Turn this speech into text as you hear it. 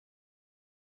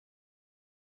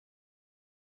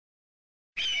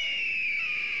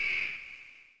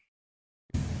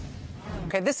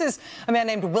Okay, this is a man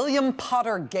named William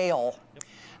Potter Gale.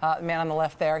 The man on the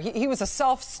left there. He was a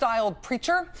self-styled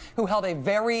preacher who held a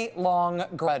very long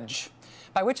grudge.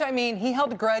 By which I mean he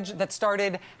held a grudge that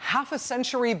started half a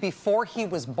century before he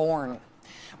was born.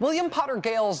 William Potter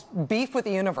Gale's beef with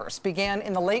the universe began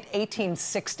in the late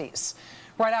 1860s,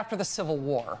 right after the Civil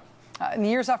War. In the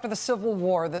years after the Civil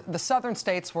War, the southern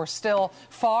states were still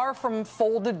far from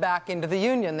folded back into the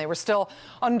Union. They were still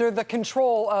under the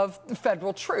control of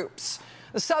federal troops.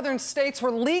 The southern states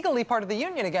were legally part of the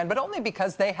Union again, but only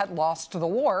because they had lost the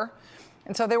war.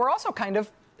 And so they were also kind of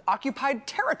occupied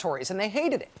territories, and they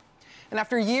hated it. And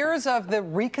after years of the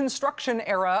Reconstruction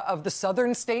era of the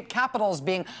southern state capitals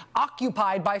being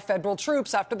occupied by federal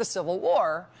troops after the Civil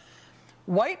War,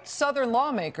 white Southern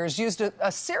lawmakers used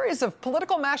a series of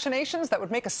political machinations that would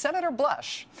make a senator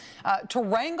blush to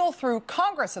wrangle through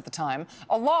Congress at the time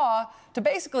a law to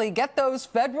basically get those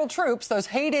federal troops, those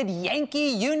hated Yankee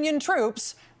Union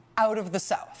troops, out of the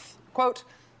South. Quote,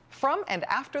 "From and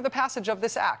after the passage of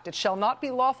this act, it shall not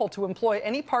be lawful to employ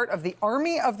any part of the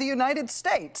Army of the United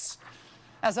States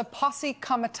as a posse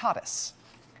comitatus."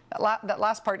 That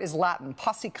last part is Latin.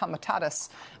 Posse comitatus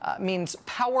means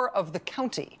power of the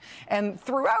county. And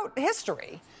throughout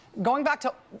history, going back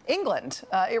to England,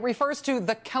 it refers to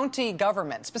the county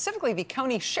government, specifically the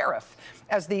county sheriff,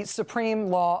 as the supreme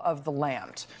law of the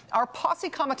land. Our Posse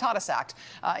Comitatus Act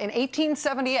in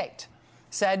 1878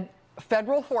 said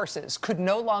federal forces could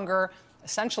no longer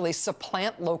essentially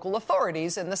supplant local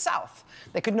authorities in the South.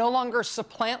 They could no longer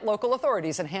supplant local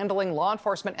authorities in handling law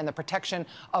enforcement and the protection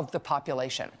of the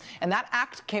population. And that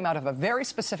act came out of a very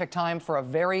specific time for a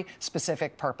very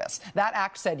specific purpose. That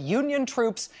act said, Union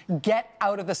troops, get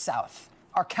out of the South.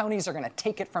 Our counties are going to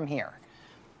take it from here.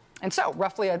 And so,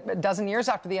 roughly a dozen years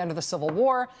after the end of the Civil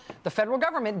War, the federal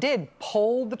government did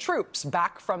pull the troops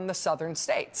back from the southern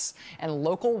states. And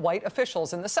local white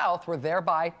officials in the South were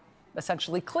thereby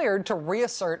essentially cleared to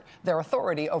reassert their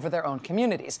authority over their own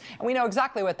communities. And we know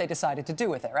exactly what they decided to do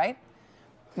with it, right?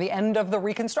 The end of the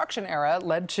Reconstruction era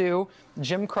led to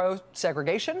Jim Crow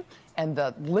segregation and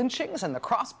the lynchings and the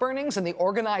cross burnings and the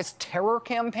organized terror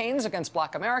campaigns against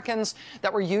Black Americans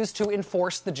that were used to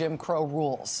enforce the Jim Crow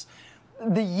rules.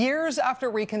 The years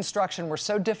after Reconstruction were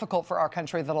so difficult for our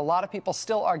country that a lot of people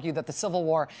still argue that the Civil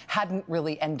War hadn't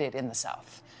really ended in the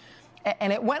South.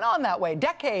 And it went on that way,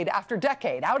 decade after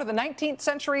decade, out of the 19th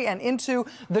century and into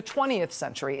the 20th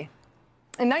century.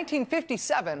 In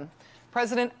 1957,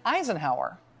 President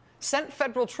Eisenhower sent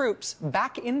federal troops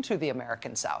back into the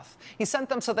American South. He sent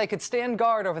them so they could stand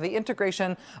guard over the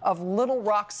integration of Little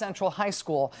Rock Central High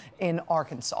School in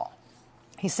Arkansas.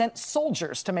 He sent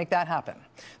soldiers to make that happen.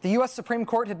 The U.S. Supreme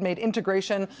Court had made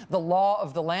integration the law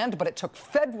of the land, but it took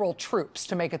federal troops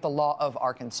to make it the law of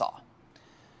Arkansas.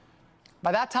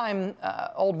 By that time,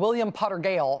 old William Potter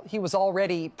Gale, he was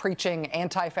already preaching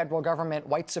anti-federal government,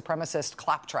 white supremacist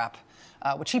claptrap,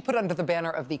 which he put under the banner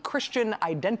of the Christian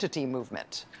identity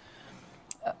movement.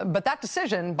 But that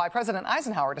decision by President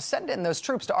Eisenhower to send in those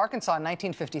troops to Arkansas in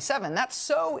 1957, that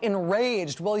so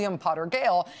enraged William Potter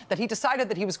Gale that he decided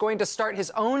that he was going to start his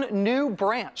own new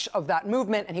branch of that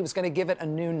movement, and he was going to give it a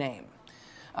new name.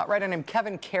 A writer named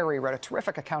Kevin Carey wrote a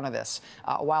terrific account of this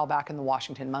a while back in the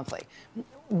Washington Monthly.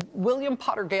 William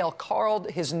Potter Gale called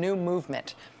his new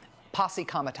movement Posse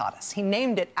Comitatus. He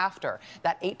named it after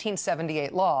that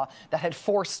 1878 law that had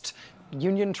forced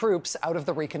Union troops out of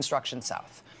the Reconstruction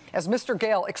South. As Mr.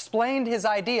 Gale explained his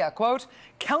idea, quote,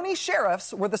 "County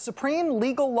sheriffs were the supreme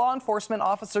legal law enforcement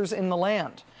officers in the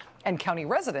land, and county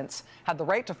residents had the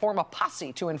right to form a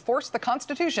posse to enforce the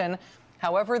Constitution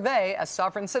however they, as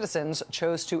sovereign citizens,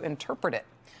 chose to interpret it.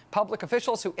 Public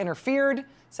officials who interfered,"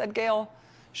 said Gale,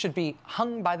 "should be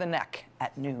hung by the neck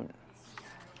at noon."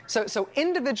 So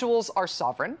individuals are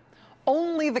sovereign.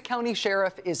 Only the county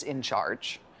sheriff is in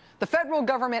charge. The federal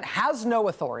government has no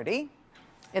authority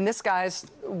in this guy's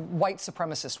white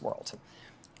supremacist world.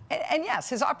 And yes,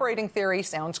 his operating theory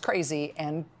sounds crazy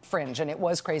and fringe, and it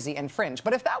was crazy and fringe.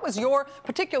 But if that was your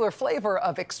particular flavor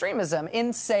of extremism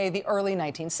in, say, the early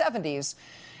 1970s,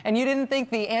 and you didn't think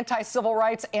the anti-civil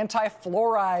rights,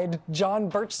 anti-fluoride John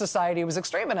Birch Society was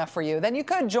extreme enough for you, then you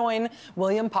could join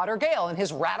William Potter Gale and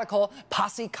his radical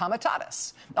Posse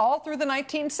Comitatus. All through the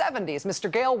 1970s,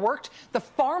 Mr. Gale worked the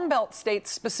Farm Belt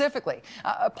states specifically,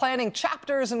 planning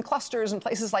chapters and clusters in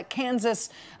places like Kansas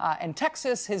and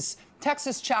Texas. His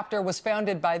Texas chapter was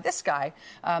founded by this guy,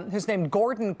 who's named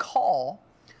Gordon Call.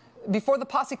 Before the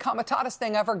Posse Comitatus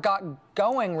thing ever got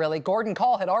going, really, Gordon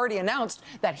Call had already announced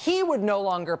that he would no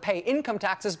longer pay income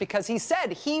taxes because he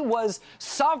said he was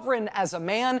sovereign as a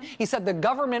man. He said the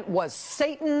government was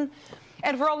Satan.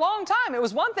 And for a long time, it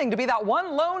was one thing to be that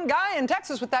one lone guy in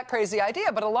Texas with that crazy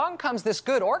idea, but along comes this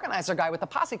good organizer guy with the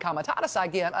posse comitatus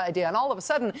idea, and all of a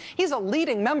sudden, he's a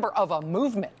leading member of a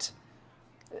movement.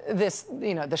 This,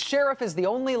 the sheriff is the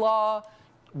only law,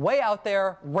 way out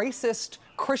there, racist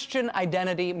Christian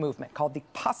identity movement called the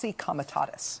posse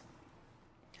comitatus.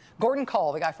 Gordon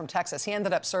Call, the guy from Texas, he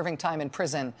ended up serving time in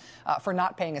prison for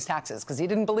not paying his taxes because he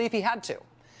didn't believe he had to.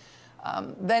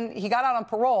 Then he got out on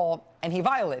parole, and he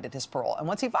violated his parole. And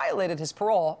once he violated his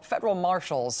parole, federal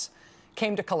marshals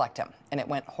came to collect him, and it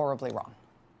went horribly wrong.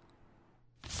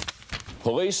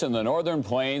 Police in the Northern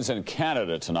Plains in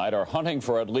Canada tonight are hunting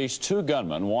for at least 2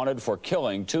 gunmen wanted for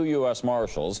killing 2 U.S.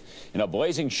 Marshals in a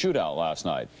blazing shootout last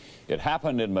night. It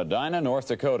happened in Medina, North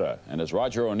Dakota, and as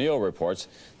Roger O'Neill reports,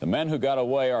 the men who got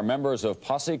away are members of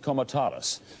Posse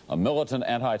Comitatus, a militant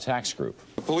anti-tax group.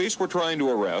 The police were trying to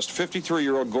arrest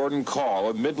 53-year-old Gordon Call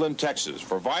of Midland, Texas,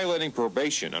 for violating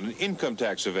probation on an income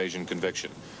tax evasion conviction.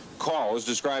 Call is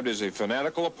described as a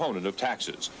fanatical opponent of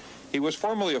taxes. He was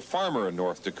formerly a farmer in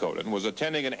North Dakota and was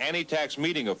attending an anti-tax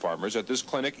meeting of farmers at this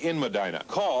clinic in Medina.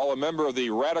 Call, a member of the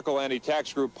radical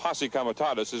anti-tax group Posse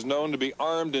Comitatus, is known to be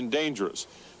armed and dangerous.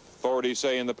 Authorities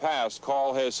say in the past,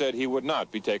 Call has said he would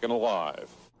not be taken alive.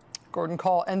 Gordon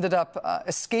Call ended up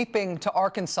escaping to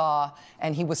Arkansas,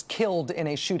 and he was killed in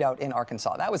a shootout in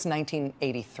Arkansas. That was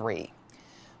 1983.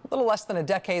 A little less than a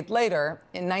decade later,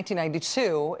 in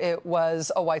 1992, it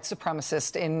was a white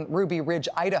supremacist in Ruby Ridge,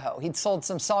 Idaho. He'd sold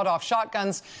some sawed-off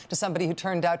shotguns to somebody who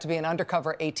turned out to be an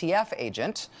undercover ATF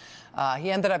agent.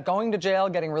 He ended up going to jail,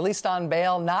 getting released on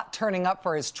bail, not turning up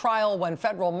for his trial when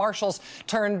federal marshals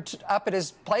turned up at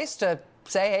his place to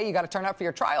say, hey, you got to turn up for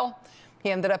your trial.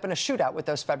 He ended up in a shootout with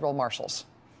those federal marshals.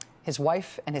 His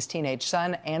wife and his teenage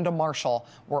son and a marshal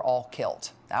were all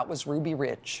killed. That was Ruby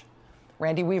Ridge.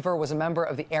 Randy Weaver was a member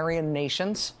of the Aryan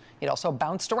Nations. He'd also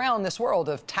bounced around this world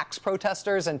of tax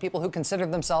protesters and people who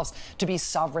considered themselves to be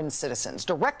sovereign citizens,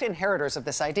 direct inheritors of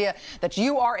this idea that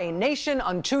you are a nation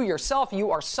unto yourself, you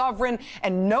are sovereign,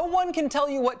 and no one can tell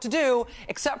you what to do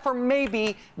except for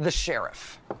maybe the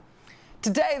sheriff.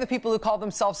 Today, the people who call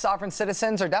themselves sovereign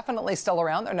citizens are definitely still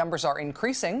around. Their numbers are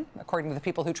increasing, according to the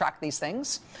people who track these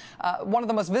things. One of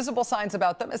the most visible signs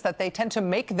about them is that they tend to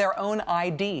make their own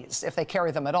IDs, if they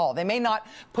carry them at all. They may not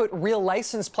put real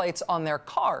license plates on their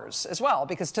cars as well,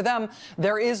 because to them,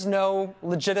 there is no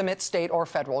legitimate state or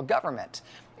federal government.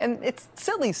 And it's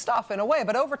silly stuff in a way,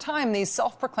 but over time, these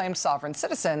self-proclaimed sovereign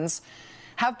citizens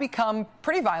have become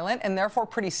pretty violent and therefore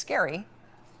pretty scary.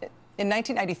 In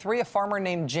 1993, a farmer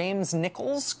named James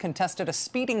Nichols contested a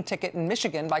speeding ticket in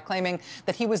Michigan by claiming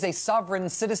that he was a sovereign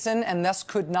citizen and thus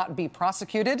could not be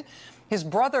prosecuted. His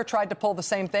brother tried to pull the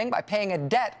same thing by paying a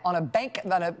debt on a bank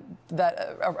that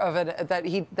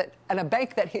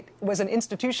was an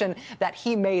institution that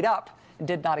he made up and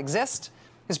did not exist.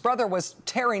 His brother was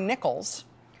Terry Nichols.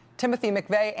 Timothy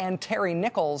McVeigh and Terry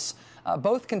Nichols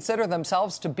both consider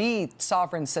themselves to be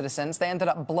sovereign citizens. They ended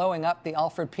up blowing up the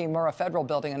Alfred P. Murrah Federal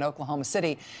Building in Oklahoma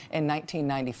City in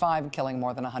 1995, killing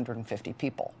more than 150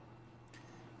 people.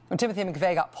 When Timothy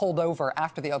McVeigh got pulled over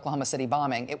after the Oklahoma City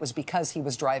bombing, it was because he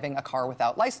was driving a car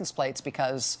without license plates,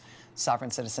 because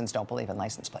sovereign citizens don't believe in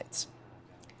license plates.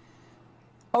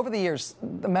 Over the years,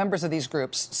 the members of these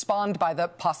groups, spawned by the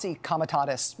Posse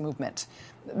Comitatus movement,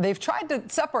 they've tried to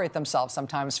separate themselves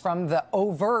sometimes from the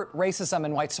overt racism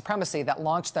and white supremacy that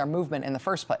launched their movement in the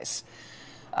first place.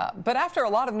 But after a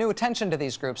lot of new attention to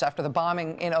these groups, after the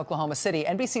bombing in Oklahoma City,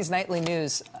 NBC's Nightly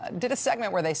News did a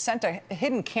segment where they sent a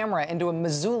hidden camera into a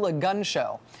Missoula gun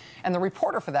show. And the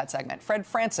reporter for that segment, Fred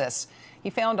Francis, he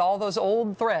found all those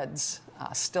old threads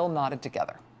still knotted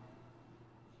together.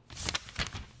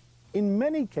 In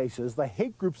many cases, the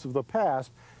hate groups of the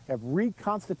past have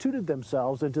reconstituted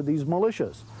themselves into these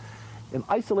militias. In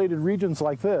isolated regions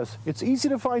like this, it's easy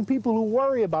to find people who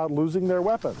worry about losing their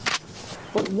weapons.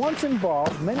 But once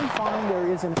involved, many find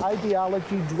there is an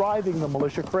ideology driving the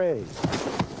militia craze: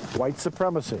 white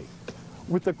supremacy,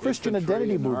 with the Christian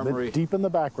identity movement deep in the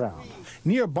background.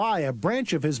 Nearby, a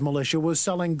branch of his militia was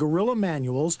selling guerrilla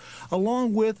manuals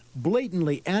along with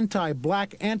blatantly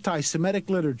anti-black, anti-Semitic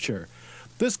literature.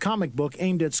 This comic book,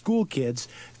 aimed at school kids,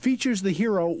 features the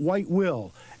hero White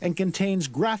Will and contains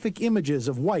graphic images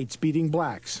of whites beating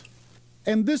blacks.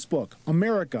 And this book,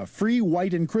 America, Free,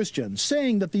 White, and Christian,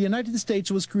 saying that the United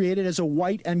States was created as a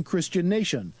white and Christian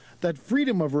nation, that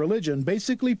freedom of religion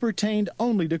basically pertained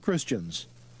only to Christians.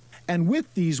 And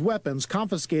with these weapons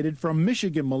confiscated from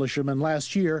Michigan militiamen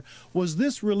last year was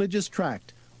this religious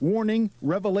tract, warning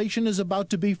Revelation is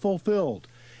about to be fulfilled.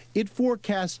 It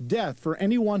forecasts death for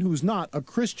anyone who's not a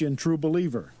Christian true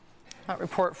believer. That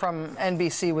report from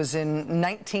NBC was in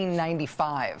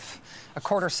 1995, a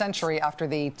quarter century after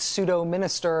the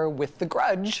pseudo-minister with the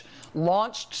grudge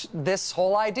launched this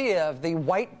whole idea of the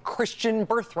white Christian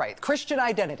birthright, Christian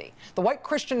identity, the white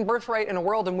Christian birthright in a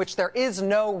world in which there is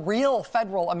no real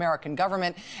federal American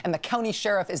government, and the county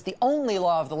sheriff is the only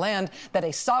law of the land that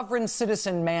a sovereign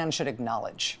citizen man should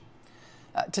acknowledge.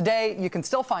 Today, you can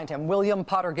still find him, William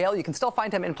Potter Gale. You can still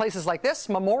find him in places like this,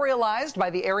 memorialized by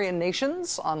the Aryan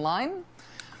nations online.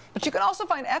 But you can also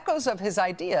find echoes of his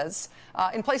ideas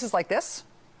in places like this,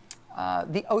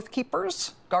 the Oath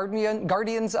Keepers,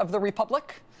 Guardians of the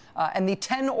Republic, and the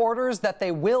 10 orders that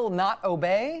they will not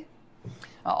obey.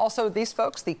 Also, these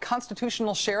folks, the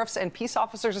Constitutional Sheriffs and Peace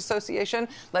Officers Association,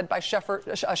 led by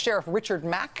Sheriff Richard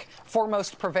Mack,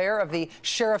 foremost purveyor of the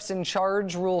Sheriffs in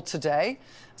Charge rule today,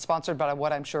 sponsored by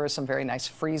what I'm sure is some very nice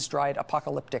freeze-dried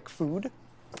apocalyptic food.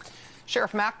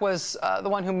 Sheriff Mack was the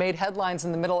one who made headlines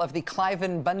in the middle of the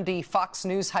Cliven Bundy Fox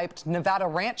News-hyped Nevada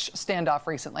ranch standoff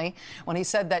recently when he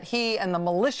said that he and the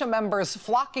militia members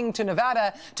flocking to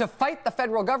Nevada to fight the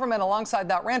federal government alongside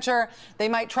that rancher, they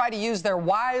might try to use their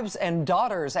wives and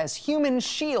daughters as human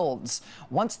shields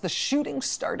once the shooting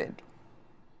started.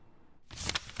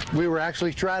 We were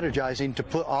actually strategizing to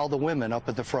put all the women up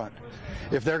at the front.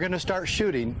 If they're going to start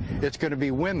shooting, it's going to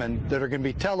be women that are going to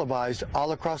be televised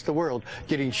all across the world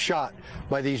getting shot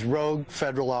by these rogue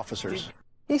federal officers.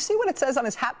 You see what it says on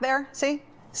his hat there? See?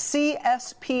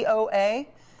 CSPOA.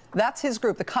 That's his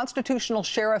group, the Constitutional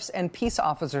Sheriffs and Peace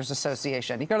Officers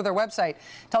Association. You go to their website, it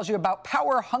tells you about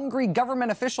power-hungry government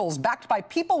officials backed by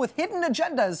people with hidden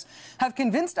agendas have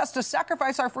convinced us to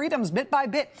sacrifice our freedoms bit by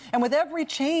bit. And with every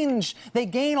change, they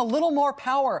gain a little more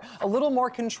power, a little more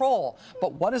control.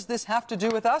 But what does this have to do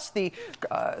with us, the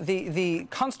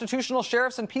Constitutional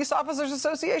Sheriffs and Peace Officers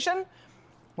Association?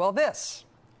 Well, this.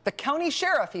 The county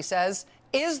sheriff, he says,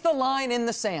 is the line in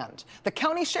the sand. The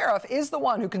county sheriff is the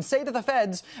one who can say to the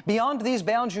feds, beyond these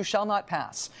bounds you shall not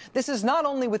pass. This is not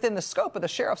only within the scope of the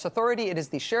sheriff's authority, it is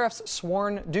the sheriff's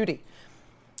sworn duty.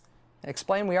 They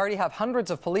explain we already have hundreds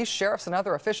of police, sheriffs, and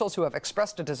other officials who have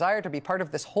expressed a desire to be part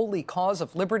of this holy cause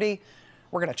of liberty.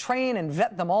 We're going to train and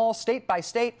vet them all state by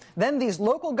state. Then these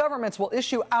local governments will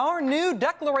issue our new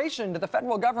declaration to the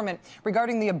federal government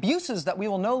regarding the abuses that we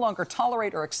will no longer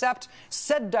tolerate or accept.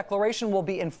 Said declaration will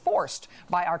be enforced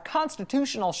by our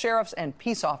constitutional sheriffs and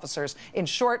peace officers. In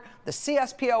short, the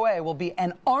CSPOA will be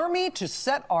an army to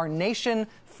set our nation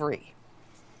free.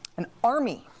 An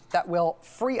army that will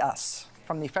free us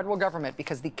from the federal government,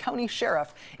 because the county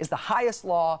sheriff is the highest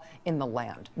law in the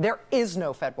land. There is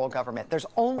no federal government. There's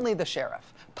only the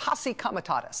sheriff. Posse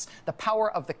comitatus, the power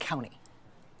of the county.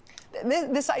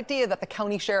 This idea that the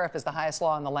county sheriff is the highest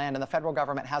law in the land and the federal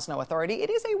government has no authority, it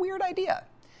is a weird idea.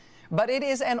 But it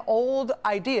is an old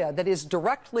idea that is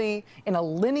directly, in a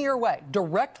linear way,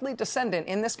 directly descendant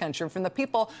in this country from the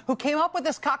people who came up with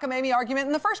this cockamamie argument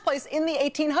in the first place in the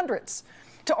 1800s.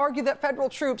 To argue that federal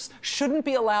troops shouldn't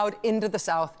be allowed into the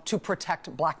South to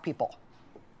protect black people.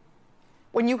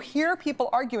 When you hear people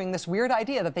arguing this weird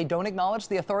idea that they don't acknowledge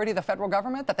the authority of the federal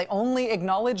government, that they only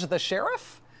acknowledge the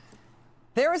sheriff,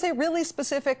 there is a really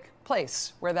specific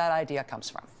place where that idea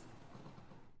comes from.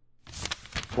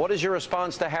 What is your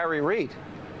response to Harry Reid?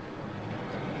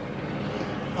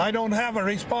 I don't have a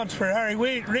response for Harry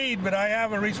Reid, but I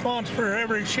have a response for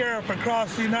every sheriff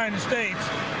across the United States.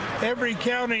 Every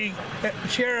county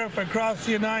sheriff across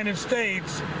the United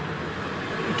States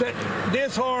to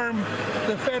disarm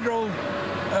the federal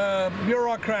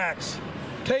bureaucrats.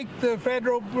 Take the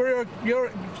federal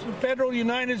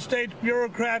United States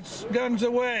bureaucrats' guns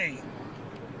away.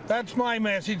 That's my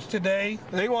message today.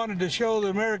 They wanted to show the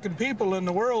American people and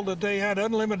the world that they had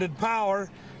unlimited power,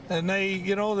 and they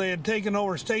had taken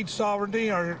over state sovereignty,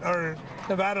 our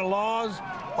Nevada laws,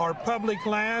 our public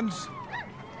lands.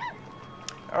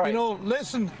 All right.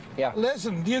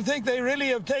 Listen, do you think they really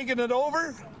have taken it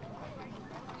over?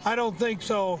 I don't think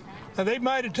so. They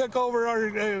might have took over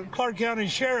our Clark County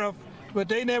Sheriff, but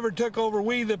they never took over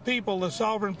we the people, the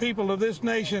sovereign people of this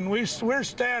nation. We're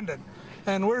standing,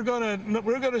 and we're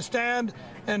gonna stand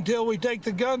until we take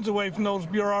the guns away from those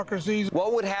bureaucracies.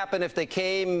 What would happen if they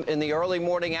came in the early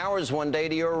morning hours one day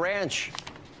to your ranch?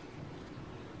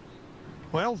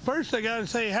 Well, first I got to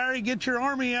say, Harry, get your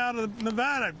army out of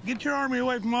Nevada. Get your army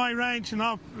away from my ranch and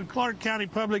off Clark County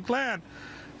public land,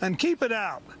 and keep it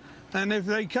out. And if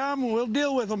they come, we'll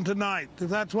deal with them tonight. If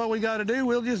that's what we got to do,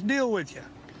 we'll just deal with you.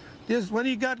 Just when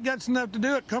you got guts enough to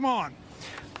do it, come on.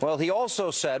 Well, he also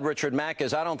said, Richard Mack,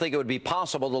 I don't think it would be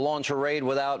possible to launch a raid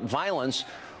without violence.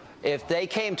 If they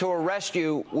came to arrest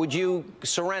you, would you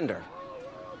surrender?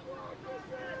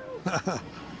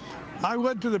 I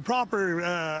went to the proper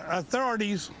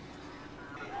authorities.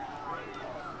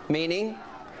 Meaning?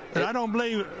 And I don't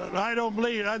believe,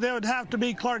 there would have to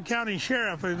be Clark County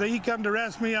Sheriff. If he come to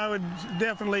arrest me, I would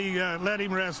definitely let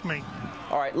him arrest me.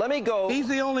 All right, let me go. He's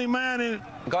the only man in...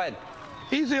 Go ahead.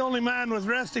 He's the only man with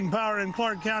arresting power in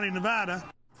Clark County, Nevada.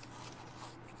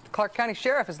 The Clark County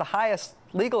Sheriff is the highest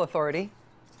legal authority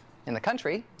in the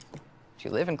country, if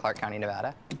you live in Clark County,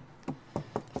 Nevada.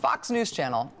 Fox News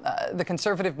Channel, the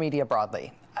conservative media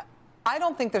broadly, I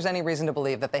don't think there's any reason to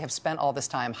believe that they have spent all this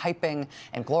time hyping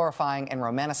and glorifying and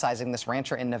romanticizing this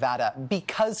rancher in Nevada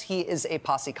because he is a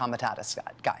posse comitatus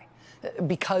guy,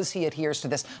 because he adheres to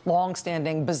this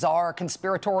long-standing, bizarre,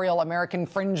 conspiratorial American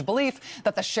fringe belief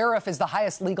that the sheriff is the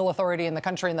highest legal authority in the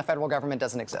country and the federal government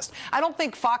doesn't exist. I don't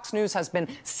think Fox News has been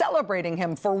celebrating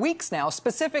him for weeks now,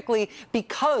 specifically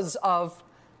because of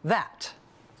that.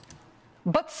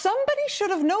 But somebody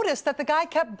should have noticed that the guy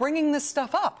kept bringing this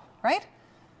stuff up, right?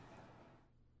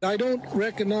 I don't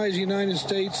recognize the United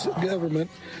States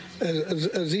government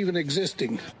as even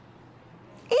existing.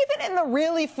 Even in the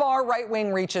really far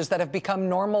right-wing reaches that have become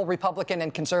normal Republican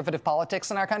and conservative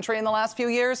politics in our country in the last few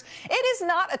years, it is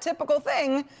not a typical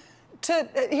thing to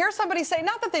hear somebody say,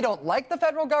 not that they don't like the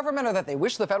federal government or that they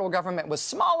wish the federal government was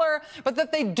smaller, but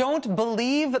that they don't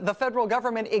believe the federal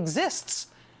government exists.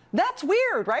 That's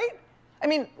weird, right? I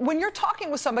mean, when you're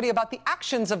talking with somebody about the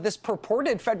actions of this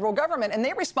purported federal government and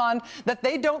they respond that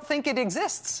they don't think it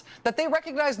exists, that they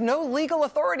recognize no legal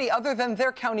authority other than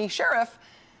their county sheriff,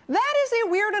 that is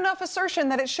a weird enough assertion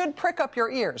that it should prick up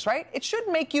your ears, right? It should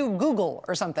make you Google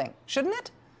or something, shouldn't it?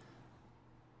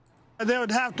 There would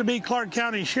have to be Clark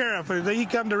County Sheriff. If he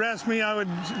come to arrest me, I would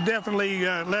definitely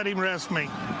let him arrest me.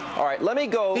 All right, let me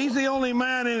go. He's the only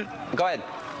man in... Go ahead.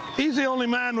 He's the only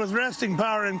man with arresting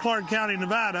power in Clark County,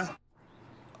 Nevada.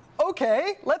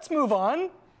 Okay, let's move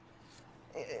on.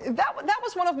 That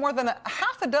was one of more than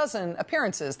half a dozen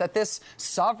appearances that this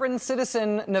sovereign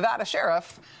citizen Nevada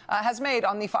sheriff has made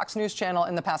on the Fox News channel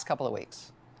in the past couple of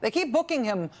weeks. They keep booking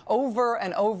him over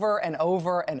and over and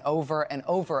over and over and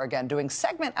over again, doing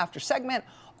segment after segment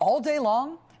all day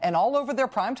long and all over their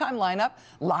primetime lineup,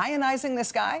 lionizing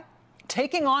this guy,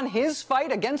 taking on his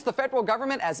fight against the federal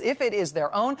government as if it is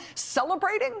their own,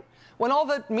 celebrating when all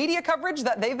the media coverage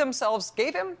that they themselves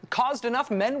gave him caused enough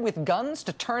men with guns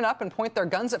to turn up and point their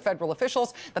guns at federal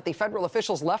officials, that the federal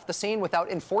officials left the scene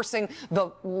without enforcing the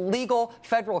legal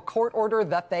federal court order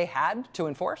that they had to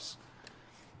enforce.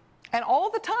 And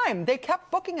all the time, they kept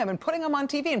booking him and putting him on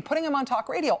TV and putting him on talk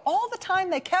radio. All the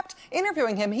time, they kept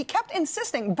interviewing him. He kept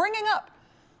insisting, bringing up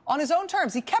on his own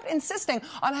terms. He kept insisting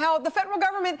on how the federal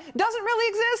government doesn't really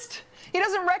exist. He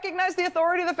doesn't recognize the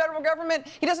authority of the federal government.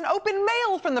 He doesn't open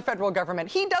mail from the federal government.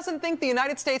 He doesn't think the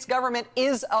United States government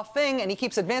is a thing, and he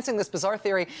keeps advancing this bizarre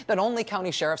theory that only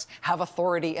county sheriffs have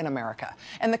authority in America.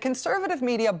 And the conservative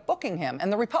media booking him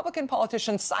and the Republican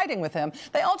politicians siding with him,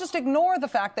 they all just ignore the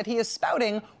fact that he is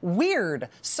spouting weird,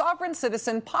 sovereign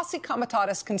citizen, posse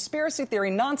comitatus, conspiracy theory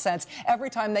nonsense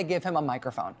every time they give him a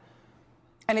microphone.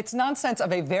 And it's nonsense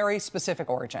of a very specific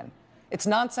origin. It's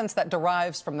nonsense that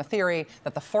derives from the theory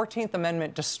that the 14th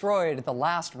Amendment destroyed the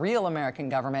last real American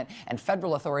government and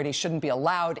federal authority shouldn't be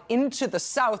allowed into the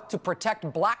South to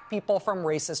protect black people from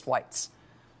racist whites.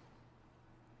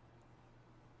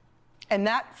 And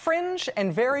that fringe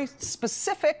and very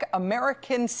specific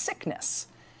American sickness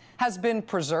has been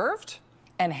preserved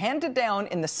and handed down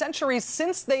in the centuries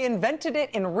since they invented it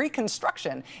in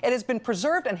Reconstruction. It has been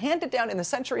preserved and handed down in the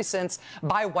centuries since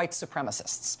by white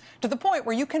supremacists, to the point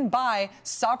where you can buy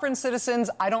sovereign citizens,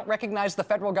 I don't recognize the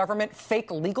federal government, fake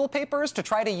legal papers to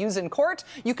try to use in court.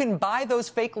 You can buy those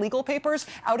fake legal papers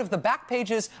out of the back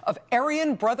pages of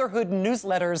Aryan Brotherhood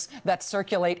newsletters that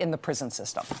circulate in the prison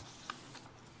system.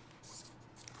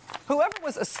 Whoever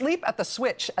was asleep at the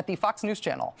switch at the Fox News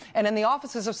channel and in the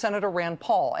offices of Senator Rand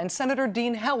Paul and Senator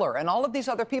Dean Heller and all of these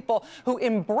other people who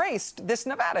embraced this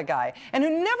Nevada guy and who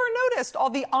never noticed all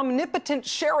the omnipotent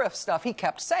sheriff stuff he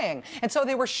kept saying. And so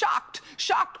they were shocked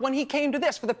when he came to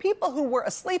this. For the people who were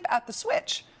asleep at the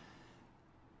switch,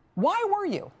 why were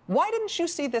you? Why didn't you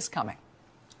see this coming?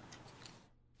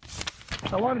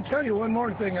 I want to tell you one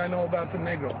more thing I know about the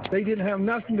Negro. They didn't have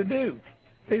nothing to do.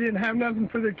 They didn't have nothing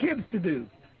for their kids to do.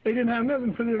 They didn't have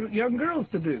nothing for their young girls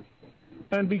to do.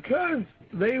 And because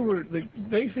they were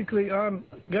basically on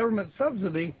government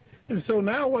subsidy, and so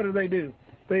now what do?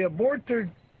 They abort their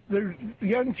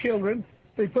young children.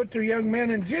 They put their young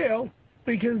men in jail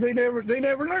because they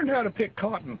never learned how to pick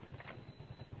cotton.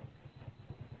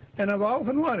 And I've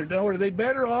often wondered, are they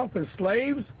better off as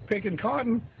slaves picking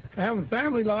cotton, having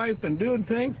family life and doing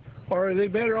things, or are they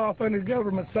better off under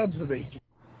government subsidy?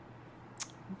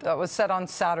 That was said on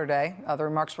Saturday. The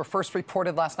remarks were first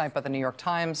reported last night by the New York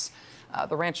Times.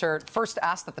 The rancher first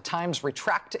asked that the Times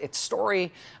retract its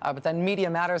story, but then Media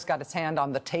Matters got its hand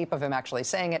on the tape of him actually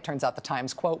saying it. Turns out the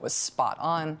Times quote was spot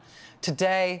on.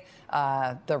 Today,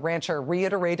 the rancher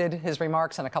reiterated his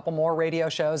remarks in a couple more radio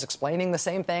shows, explaining the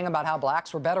same thing about how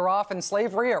blacks were better off in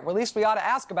slavery, or at least we ought to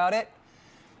ask about it.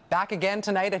 Back again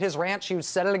tonight at his ranch. He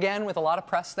said it again with a lot of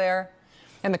press there.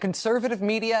 And the conservative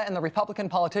media and the Republican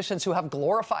politicians who have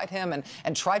glorified him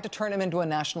and tried to turn him into a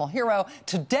national hero,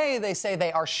 today they say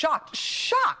they are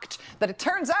shocked that it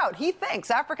turns out he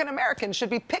thinks African Americans should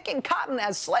be picking cotton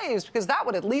as slaves because that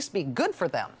would at least be good for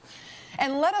them.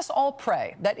 And let us all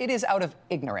pray that it is out of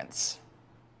ignorance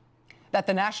that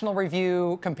the National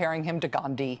Review comparing him to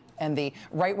Gandhi, and the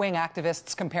right-wing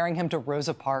activists comparing him to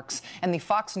Rosa Parks, and the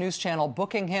Fox News Channel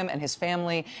booking him and his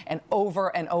family and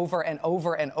over and over and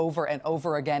over and over and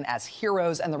over again as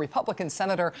heroes, and the Republican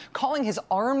senator calling his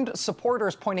armed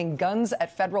supporters pointing guns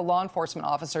at federal law enforcement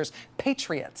officers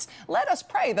patriots. Let us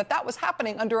pray that that was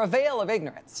happening under a veil of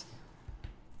ignorance.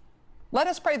 Let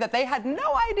us pray that they had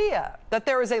no idea that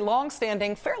there is a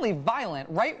long-standing, fairly violent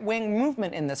right-wing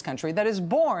movement in this country that is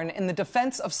born in the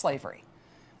defense of slavery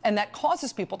and that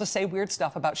causes people to say weird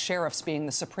stuff about sheriffs being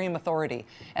the supreme authority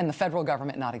and the federal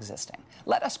government not existing.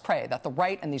 Let us pray that the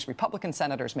right and these Republican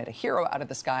senators made a hero out of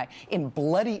this guy in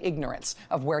bloody ignorance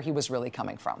of where he was really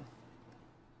coming from.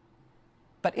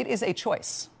 But it is a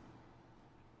choice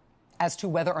as to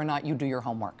whether or not you do your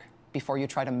homework before you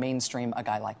try to mainstream a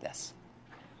guy like this.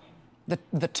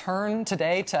 The turn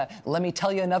today to, let me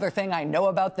tell you another thing I know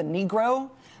about the Negro,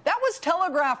 that was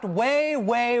telegraphed way,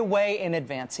 way, way in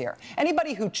advance here.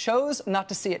 Anybody who chose not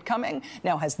to see it coming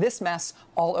now has this mess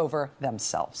all over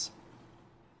themselves.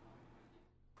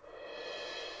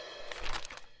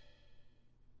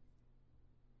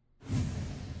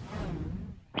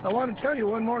 I want to tell you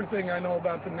one more thing I know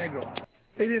about the Negro.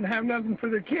 They didn't have nothing for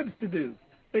their kids to do.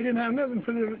 They didn't have nothing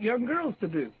for their young girls to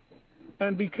do.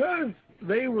 And because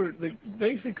they were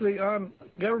basically on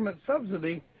government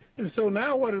subsidy, and so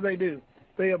now what do?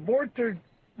 They abort their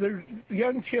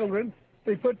young children.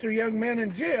 They put their young men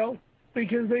in jail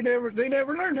because they never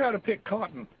learned how to pick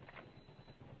cotton.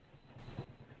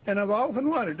 And I've often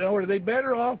wondered, are they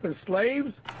better off as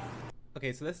slaves?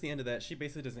 Okay, so that's the end of that. She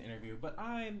basically does an interview, but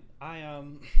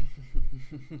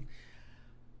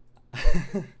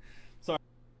sorry.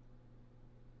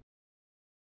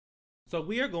 So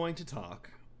we are going to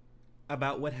talk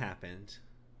about what happened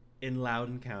in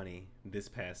Loudoun County this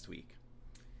past week.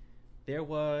 There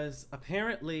was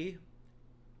apparently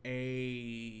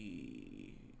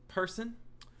a person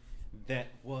that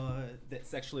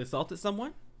sexually assaulted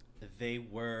someone. They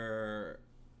were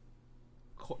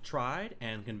tried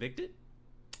and convicted,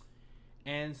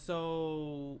 and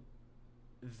so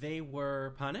they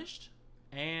were punished,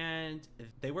 and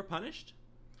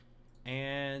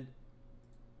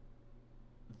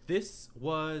this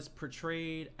was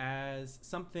portrayed as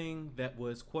something that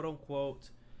was quote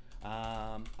unquote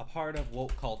a part of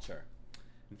woke culture,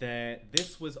 that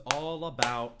this was all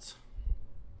about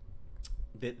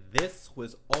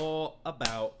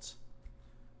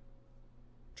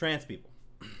trans people.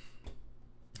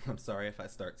 I'm sorry if I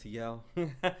start to yell.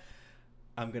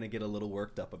 I'm gonna get a little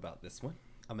worked up about this one.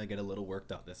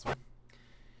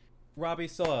 Robby,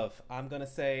 Soave, I'm gonna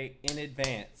say in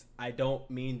advance, I don't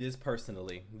mean this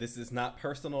personally. This is not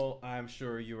personal. I'm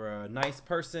sure you're a nice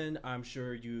person. I'm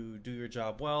sure you do your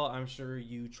job well. I'm sure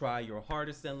you try your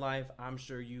hardest in life. I'm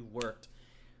sure you worked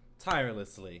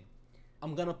tirelessly.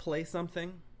 I'm gonna play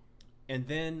something, and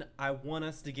then I want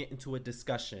us to get into a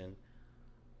discussion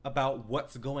about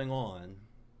what's going on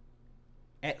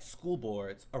at school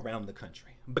boards around the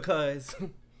country. Because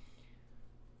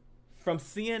from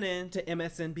CNN to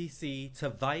MSNBC to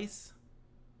Vice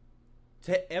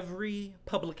to every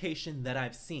publication that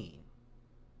I've seen,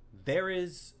 there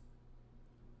is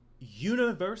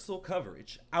universal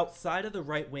coverage outside of the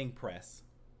right-wing press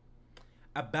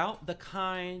about the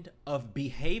kind of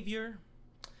behavior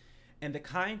and the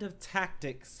kind of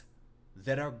tactics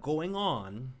that are going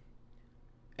on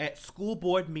at school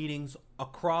board meetings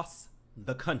across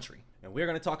the country. And we're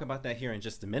going to talk about that here in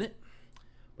just a minute.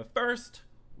 But first,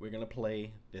 we're going to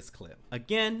play this clip.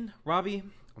 Again, Robby,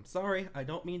 I'm sorry. I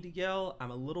don't mean to yell.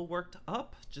 I'm a little worked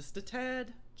up. Just a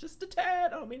tad. Just a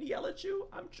tad. I don't mean to yell at you.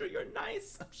 I'm sure you're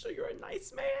nice. I'm sure you're a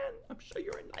nice man. I'm sure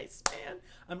you're a nice man.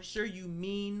 I'm sure you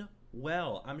mean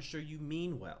well. I'm sure you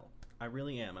mean well. I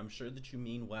really am. I'm sure that you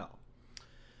mean well.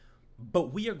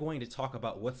 But we are going to talk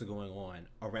about what's going on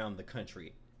around the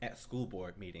country at school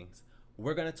board meetings.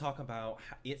 We're going to talk about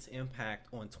its impact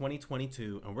on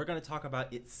 2022, and we're going to talk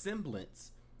about its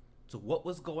semblance to what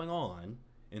was going on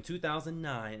in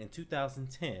 2009 and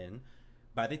 2010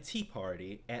 by the Tea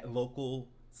Party at local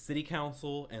city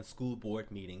council and school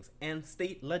board meetings and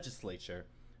state legislature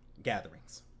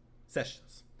gatherings,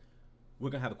 sessions. We're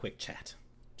going to have a quick chat.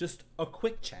 Just a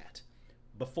quick chat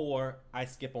before I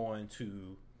skip on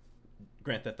to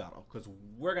Grand Theft Auto, because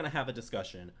we're going to have a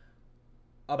discussion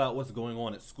about what's going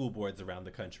on at school boards around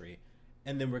the country,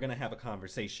 and then we're going to have a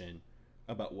conversation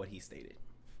about what he stated.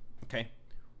 Okay?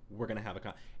 We're going to have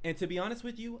and to be honest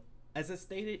with you, as I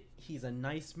stated, he's a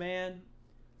nice man.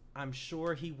 I'm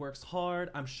sure he works hard.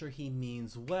 I'm sure he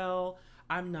means well.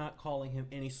 I'm not calling him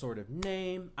any sort of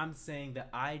name. I'm saying that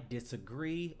I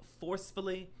disagree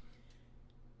forcefully,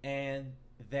 and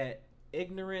that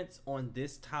ignorance on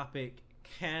this topic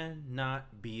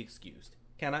cannot be excused.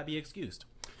 Cannot be excused.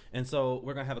 And so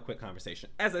we're going to have a quick conversation.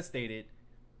 As I stated,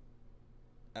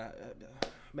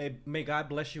 may God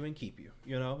bless you and keep you,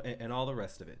 you know, and all the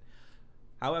rest of it.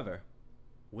 However,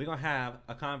 we're going to have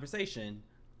a conversation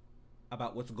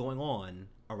about what's going on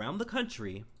around the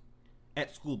country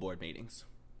at school board meetings.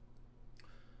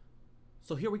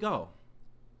 So here we go.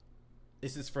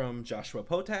 This is from Joshua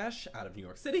Potash out of New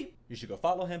York City. You should go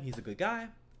follow him. He's a good guy.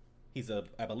 He's an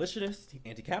abolitionist,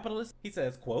 anti-capitalist. He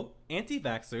says, quote,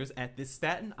 "Anti-vaxxers at this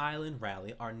Staten Island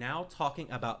rally are now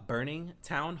talking about burning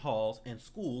town halls and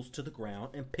schools to the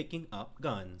ground and picking up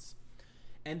guns.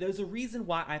 And there's a reason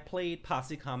why I played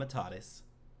Posse Comitatus,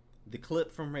 the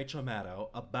clip from Rachel Maddow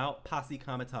about Posse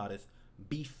Comitatus,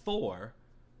 before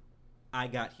I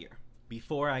got here.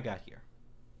 Before I got here.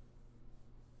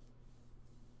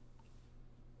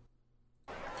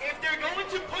 If they're going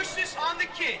to push this on the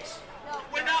kids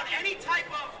without any type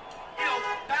of,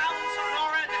 balance on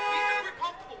our end that we're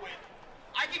comfortable with,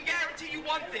 I can guarantee you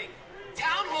one thing.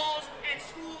 Town halls and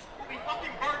schools will be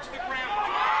fucking burned to the ground.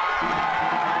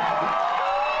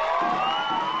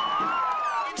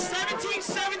 In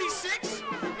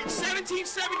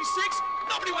 1776,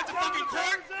 nobody went to fucking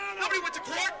court. Nobody went to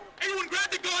court. Everyone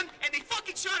grabbed a gun and they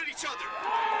fucking shot at each other.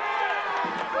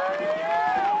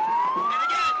 And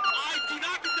again, I do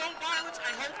not condone violence.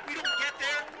 I hope we don't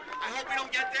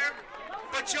get there.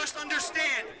 But just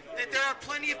understand that there are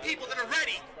plenty of people that are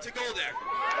ready to go there.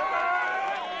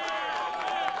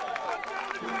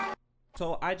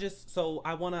 So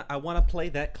I wanna play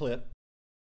that clip,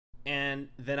 and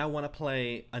then I wanna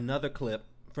play another clip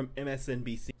from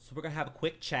MSNBC. So we're gonna have a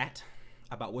quick chat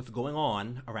about what's going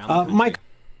on around the country. Mike,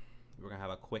 we're gonna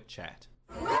have a quick chat.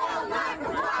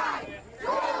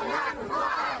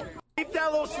 Keep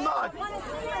that little smug.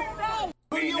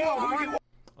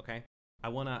 Okay, I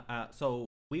wanna. So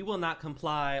we will not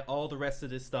comply. All the rest of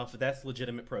this stuff, that's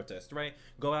legitimate protest, right?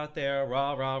 Go out there,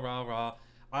 rah rah rah rah.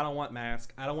 I don't want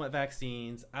masks. I don't want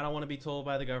vaccines. I don't want to be told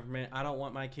by the government. I don't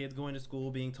want my kids going to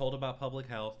school being told about public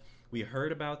health. We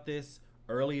heard about this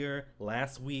earlier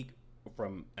last week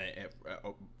from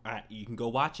you can go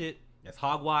watch it. It's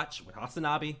Hogwatch with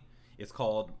Hasanabi. It's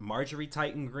called Marjorie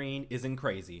Titan Green Isn't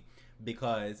Crazy,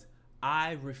 because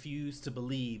I refuse to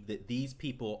believe that these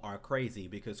people are crazy,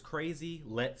 because crazy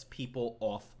lets people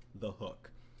off the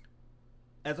hook.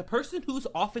 As a person who's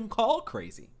often called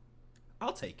crazy,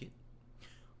 I'll take it.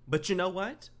 But you know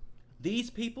what? These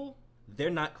people,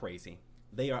 they're not crazy.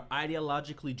 They are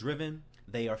ideologically driven.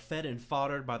 They are fed and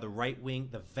foddered by the right wing,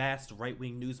 the vast right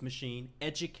wing news machine,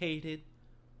 educated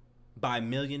by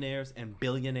millionaires and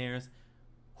billionaires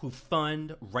who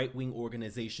fund right wing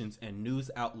organizations and news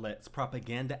outlets,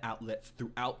 propaganda outlets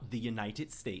throughout the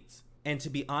United States. And to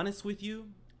be honest with you,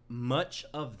 much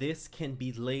of this can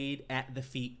be laid at the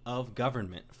feet of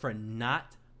government for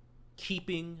not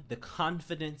keeping the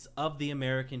confidence of the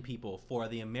American people, for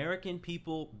the American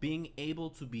people being able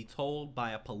to be told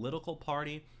by a political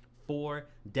party for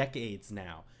decades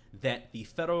now that the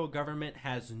federal government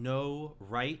has no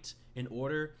right in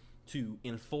order to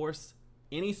enforce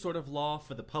any sort of law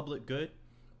for the public good.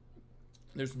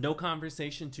 There's no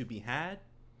conversation to be had,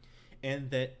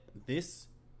 and that this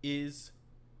is,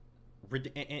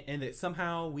 and that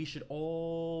somehow we should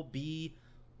all be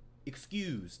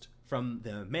excused from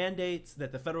the mandates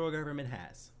that the federal government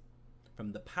has,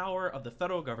 from the power of the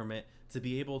federal government to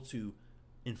be able to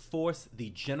enforce the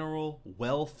general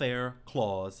welfare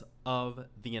clause of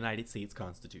the United States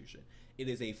Constitution. It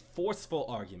is a forceful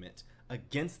argument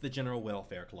against the general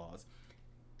welfare clause.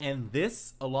 And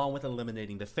this, along with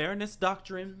eliminating the fairness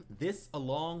doctrine, this,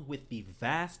 along with the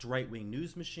vast right-wing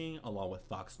news machine, along with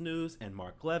Fox News and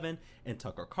Mark Levin and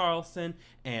Tucker Carlson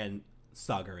and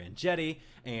Sagar and Jetty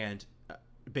and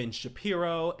Ben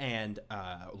Shapiro and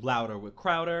Louder with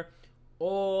Crowder,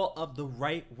 all of the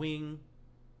right-wing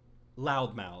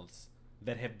loudmouths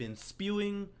that have been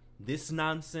spewing this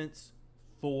nonsense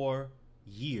for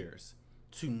years.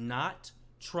 To not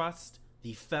trust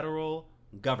the federal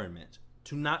government.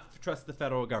 To not trust the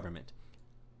federal government.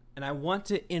 And I want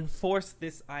to enforce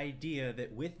this idea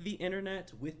that with the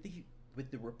internet, with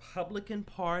the Republican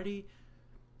Party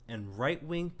and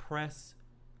right-wing press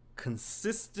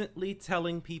consistently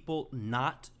telling people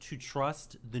not to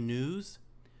trust the news,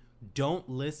 don't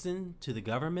listen to the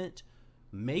government,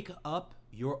 make up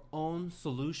your own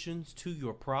solutions to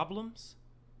your problems,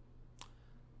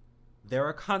 there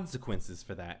are consequences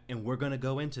for that, and we're going to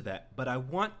go into that. But I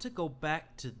want to go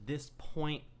back to this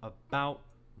point about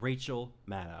Rachel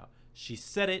Maddow. She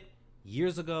said it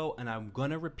years ago, and I'm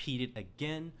going to repeat it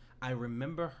again. I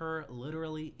remember her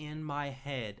literally in my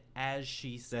head as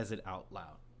she says it out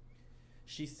loud.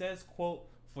 She says, quote,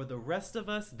 "For the rest of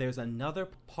us, there's another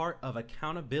part of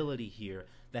accountability here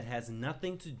that has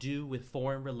nothing to do with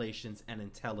foreign relations and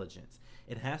intelligence.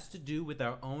 It has to do with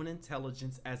our own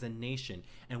intelligence as a nation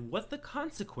and what the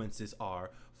consequences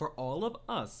are for all of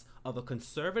us of a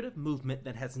conservative movement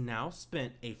that has now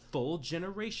spent a full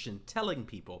generation telling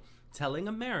people, telling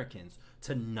Americans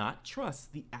to not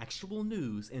trust the actual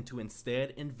news and to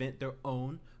instead invent their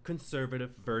own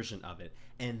conservative version of it.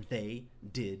 And they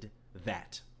did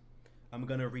that." I'm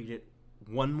going to read it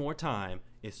one more time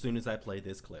as soon as I play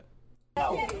this clip.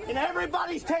 And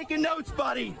everybody's taking notes,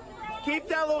 buddy. Keep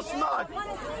that little smug.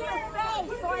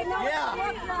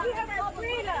 Yeah.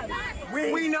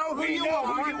 We know who you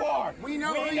are. We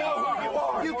know who you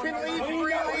are. You can leave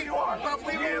freely, but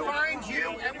we will find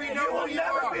you, and we know who you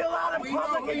are. You will never be allowed in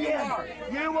public again.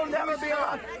 You will never be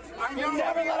allowed. You'll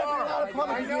never let it be allowed in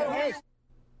public again.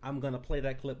 I'm going to play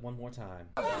that clip one more time.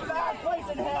 Bad place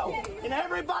in hell. And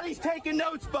everybody's taking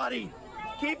notes, buddy.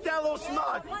 Keep that little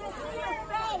smug. Yeah.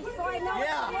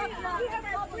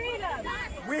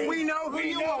 We know who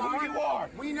you are.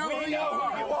 We know who you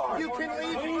are. You can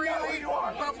leave freely,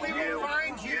 but we will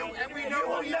find you, and we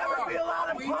know who you are. You'll never be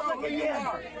allowed in public again.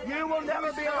 You will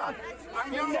never be allowed.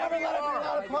 You'll never let it be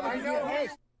allowed in public again.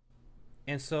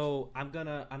 And so I'm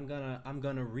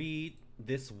gonna read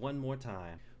this one more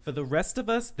time. For the rest of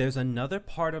us, there's another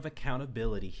part of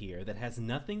accountability here that has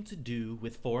nothing to do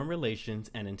with foreign relations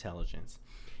and intelligence.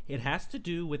 It has to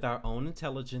do with our own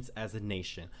intelligence as a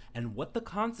nation and what the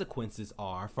consequences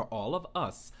are for all of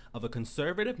us of a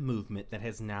conservative movement that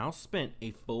has now spent a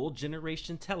full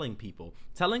generation telling people,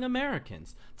 telling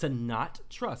Americans to not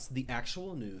trust the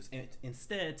actual news and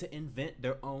instead to invent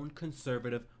their own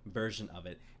conservative version of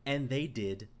it. And they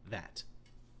did that.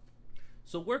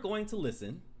 So we're going to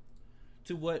listen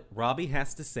to what Robby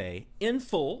has to say in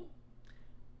full,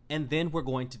 and then we're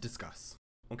going to discuss,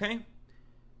 okay?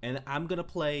 And I'm gonna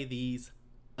play these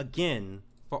again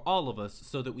for all of us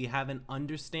so that we have an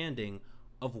understanding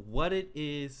of what it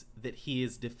is that he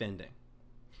is defending.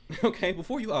 Okay,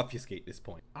 before you obfuscate this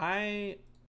point, I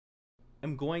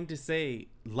am going to say,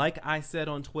 like I said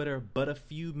on Twitter but a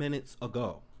few minutes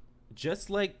ago, just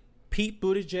like Pete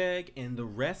Buttigieg and the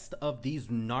rest of these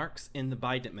narcs in the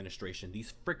Biden administration,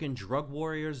 these freaking drug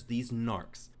warriors, these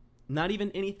narcs, not even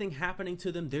anything happening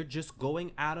to them. They're just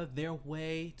going out of their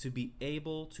way to be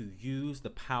able to use the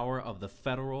power of the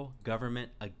federal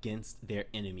government against their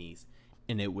enemies.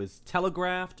 And it was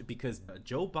telegraphed because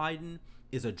Joe Biden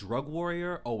is a drug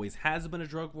warrior, always has been a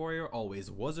drug warrior,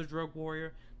 always was a drug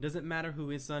warrior. Doesn't matter who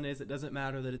his son is. It doesn't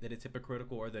matter that it's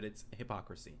hypocritical or that it's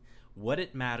hypocrisy. What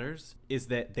it matters is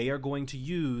that they are going to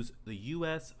use the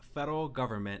U.S. federal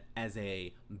government as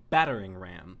a battering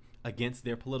ram against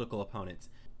their political opponents.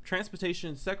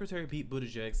 Transportation Secretary Pete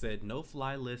Buttigieg said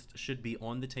no-fly list should be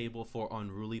on the table for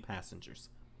unruly passengers.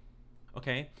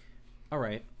 Okay, all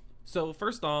right. So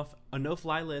first off, a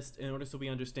no-fly list, in order so we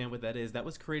understand what that is, that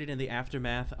was created in the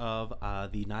aftermath of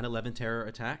the 9/11 terror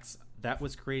attacks. That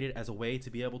was created as a way to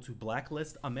be able to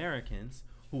blacklist Americans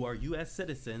who are U.S.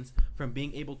 citizens from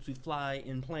being able to fly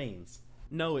in planes.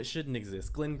 No, it shouldn't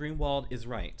exist. Glenn Greenwald is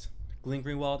right. Glenn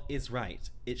Greenwald is right.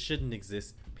 It shouldn't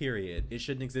exist, period. It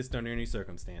shouldn't exist under any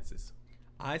circumstances.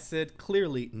 I said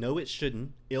clearly, no, it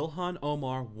shouldn't. Ilhan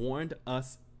Omar warned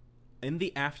us in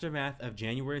the aftermath of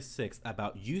January 6th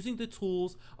about using the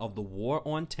tools of the war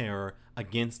on terror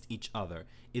against each other.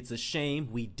 It's a shame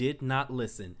we did not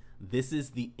listen. This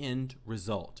is the end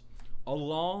result.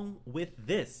 Along with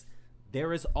this,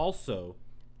 there is also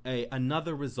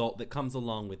another result that comes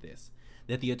along with this,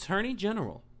 that the Attorney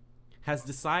General has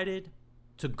decided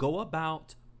to go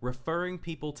about referring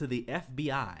people to the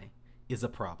FBI is a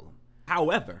problem.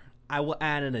 However, I will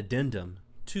add an addendum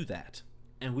to that,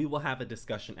 and we will have a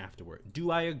discussion afterward.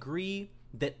 Do I agree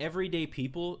that everyday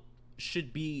people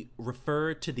should be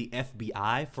referred to the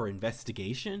FBI for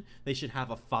investigation. They should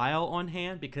have a file on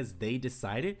hand because they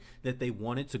decided that they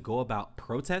wanted to go about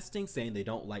protesting, saying they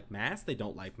don't like masks, they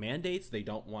don't like mandates, they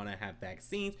don't want to have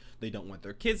vaccines, they don't want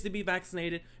their kids to be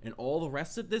vaccinated, and all the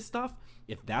rest of this stuff.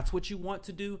 If that's what you want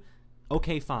to do,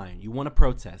 okay, fine. You want to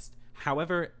protest.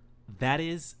 However, that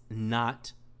is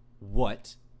not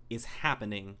what is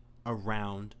happening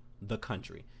around the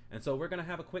country. And so we're going to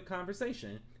have a quick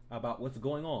conversation about what's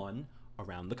going on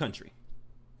around the country.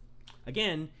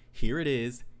 Again, here it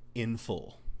is in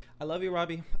full. I love you,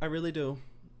 Robby. I really do.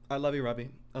 I love you, Robby.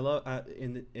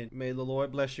 And may the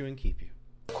Lord bless you and keep you.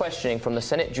 Questioning from the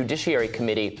Senate Judiciary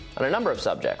Committee on a number of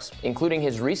subjects, including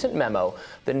his recent memo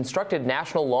that instructed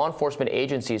national law enforcement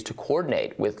agencies to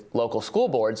coordinate with local school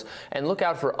boards and look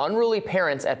out for unruly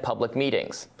parents at public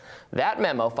meetings. That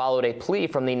memo followed a plea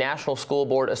from the National School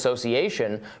Board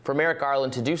Association for Merrick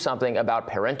Garland to do something about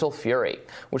parental fury,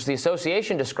 which the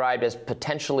association described as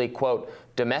potentially, quote,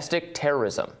 domestic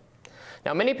terrorism.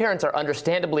 Now, many parents are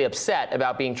understandably upset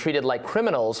about being treated like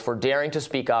criminals for daring to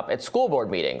speak up at school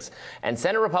board meetings, and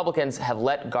Senate Republicans have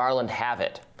let Garland have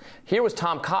it. Here was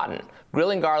Tom Cotton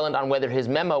grilling Garland on whether his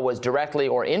memo was directly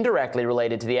or indirectly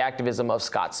related to the activism of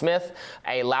Scott Smith,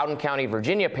 a Loudoun County,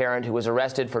 Virginia parent who was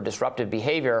arrested for disruptive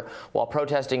behavior while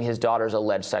protesting his daughter's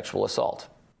alleged sexual assault.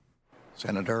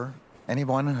 Senator,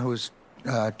 anyone whose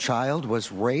child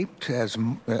was raped is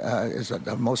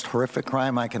the most horrific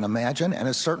crime I can imagine, and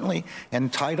is certainly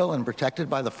entitled and protected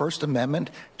by the First Amendment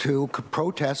to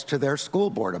protest to their school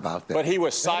board about this. But he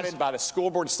was cited by the School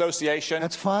Board Association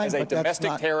as a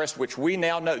domestic terrorist, which we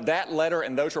now know that letter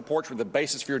and those reports were the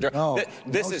basis for your.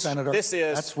 Senator, this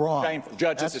is that's wrong. Shameful,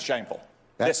 Judge. This is shameful.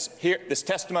 This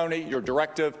testimony, your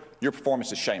directive, your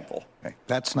performance is shameful. Okay,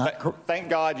 that's not. Thank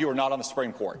God you are not on the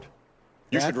Supreme Court.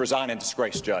 You should resign in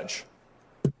disgrace, Judge.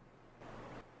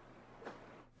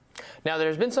 Now,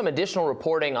 there's been some additional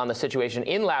reporting on the situation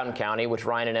in Loudoun County, which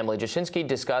Ryan and Emily Jashinsky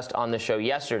discussed on the show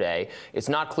yesterday. It's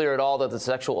not clear at all that the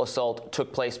sexual assault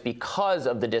took place because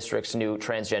of the district's new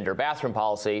transgender bathroom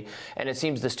policy, and it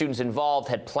seems the students involved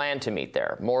had planned to meet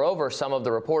there. Moreover, some of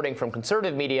the reporting from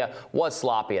conservative media was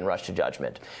sloppy and rushed to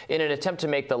judgment in an attempt to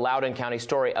make the Loudoun County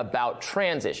story about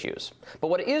trans issues. But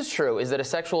what is true is that a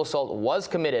sexual assault was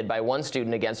committed by one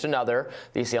student against another.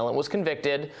 The assailant was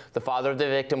convicted. The father of the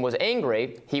victim was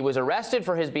angry. He was arrested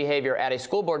for his behavior at a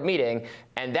school board meeting,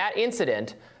 and that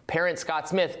incident, parent Scott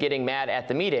Smith getting mad at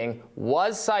the meeting,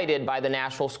 was cited by the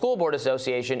National School Board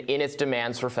Association in its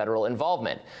demands for federal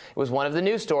involvement. It was one of the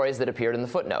news stories that appeared in the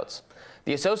footnotes.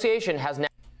 The association has now...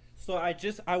 So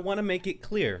I want to make it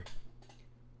clear.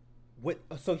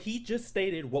 So he just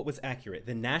stated what was accurate.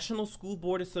 The National School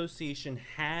Board Association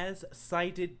has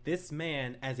cited this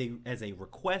man as a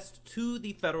request to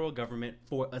the federal government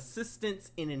for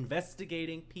assistance in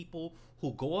investigating people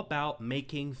who go about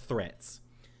making threats.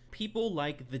 People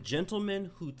like the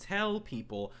gentleman who tell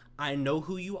people, I know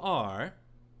who you are,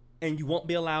 and you won't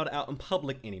be allowed out in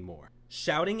public anymore.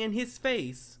 Shouting in his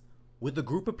face with a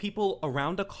group of people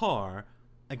around a car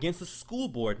against a school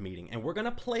board meeting. And we're going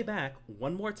to play back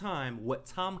one more time what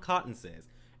Tom Cotton says.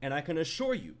 And I can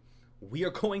assure you, we are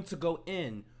going to go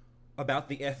in about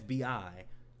the FBI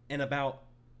and about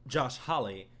Josh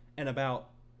Hawley and about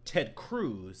Ted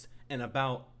Cruz and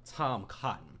about Tom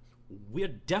Cotton. We're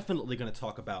definitely going to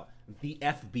talk about the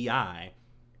FBI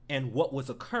and what was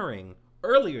occurring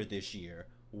earlier this year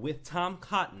with Tom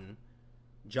Cotton,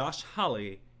 Josh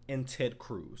Hawley, and Ted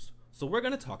Cruz. So we're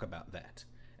going to talk about that.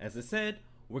 As I said,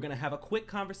 we're going to have a quick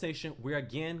conversation. We're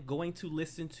again going to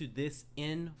listen to this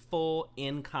in full,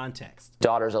 in context.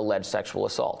 Daughter's alleged sexual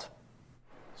assault.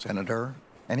 Senator,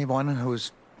 anyone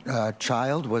whose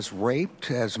child was raped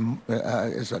is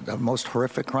the most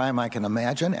horrific crime I can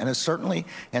imagine, and is certainly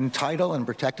entitled and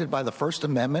protected by the First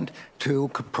Amendment to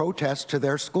protest to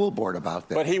their school board about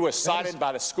this. But he was cited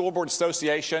by the School Board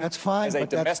Association as a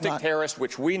domestic terrorist,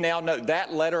 which we now know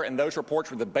that letter and those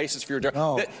reports were the basis for your.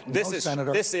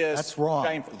 Senator, this is that's wrong.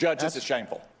 Shameful, Judge. This is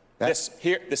shameful.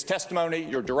 This testimony,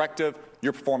 your directive,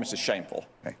 your performance is shameful.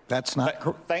 Okay, that's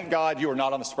not. Thank God you are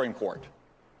not on the Supreme Court.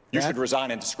 You should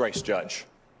resign in disgrace, Judge.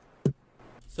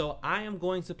 So I am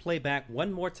going to play back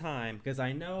one more time because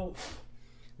I know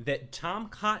that Tom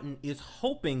Cotton is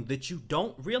hoping that you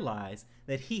don't realize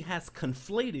that he has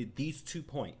conflated these 2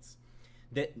 points.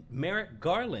 That Merrick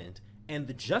Garland and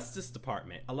the Justice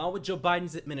Department, along with Joe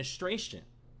Biden's administration,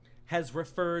 has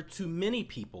referred to many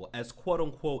people as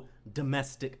quote-unquote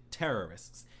domestic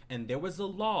terrorists. And there was a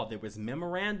law, there was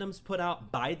memorandums put out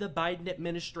by the Biden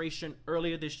administration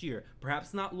earlier this year,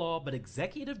 perhaps not law, but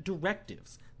executive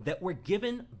directives that were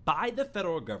given by the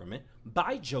federal government,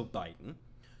 by Joe Biden,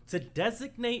 to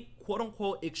designate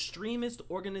quote-unquote extremist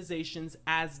organizations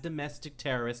as domestic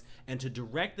terrorists and to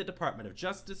direct the Department of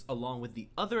Justice along with the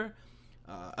other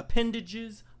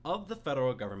appendages of the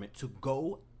federal government to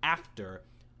go after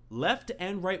left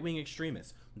and right-wing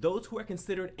extremists. Those who are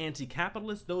considered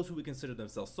anti-capitalist, those who would consider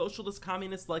themselves socialist,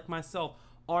 communists like myself,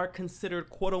 are considered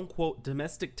quote-unquote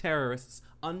domestic terrorists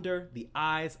under the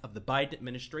eyes of the Biden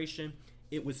administration.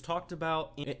 It was talked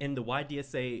about in the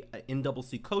YDSA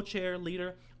NCCC co-chair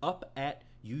leader up at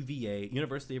UVA,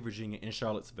 University of Virginia in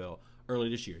Charlottesville earlier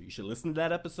this year. You should listen to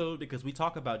that episode because we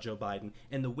talk about Joe Biden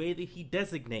and the way that he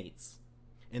designates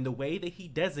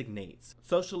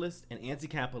socialists and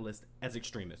anti-capitalists as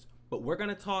extremists. But we're going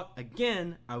to talk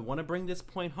again. I want to bring this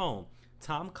point home.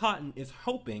 Tom Cotton is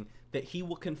hoping that he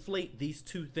will conflate these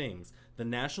two things, the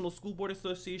National School Board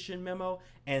Association memo,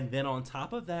 and then on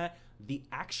top of that, the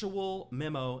actual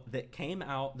memo that came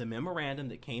out, the memorandum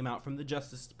that came out from the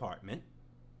Justice Department,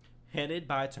 headed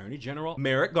by Attorney General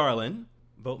Merrick Garland.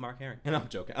 Vote Mark Herring. And I'm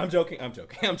joking.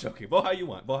 Vote how you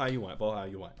want.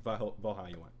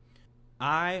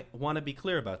 I want to be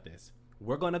clear about this.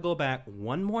 We're going to go back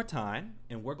one more time,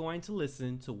 and we're going to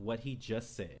listen to what he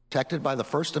just said. Protected by the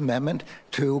First Amendment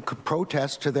to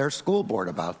protest to their school board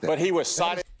about this. But he was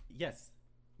cited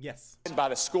by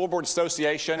the School Board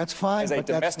Association as a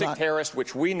domestic terrorist,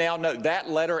 which we now know that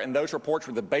letter and those reports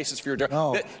were the basis for your...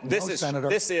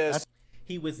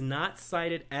 He was not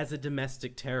cited as a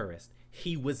domestic terrorist.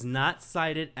 He was not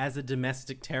cited as a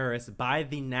domestic terrorist by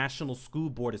the National School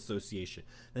Board Association.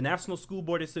 The National School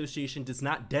Board Association does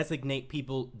not designate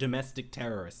people domestic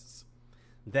terrorists.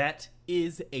 That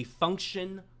is a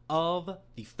function of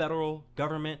the federal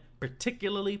government,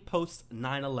 particularly post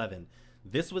 9/11.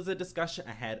 This was a discussion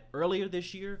I had earlier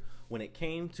this year when it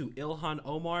came to Ilhan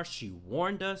Omar. She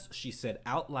warned us, she said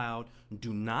out loud,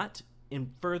 do not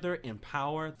further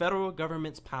empower federal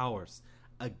government's powers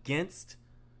against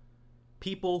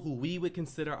people who we would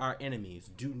consider our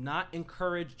enemies. Do not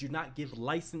encourage, do not give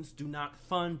license, do not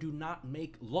fund, do not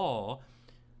make law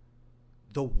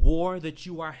the war that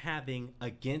you are having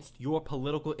against your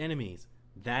political enemies.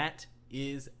 That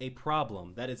is a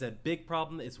problem. That is a big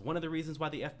problem. It's one of the reasons why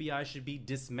the FBI should be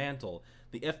dismantled.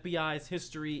 The FBI's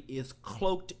history is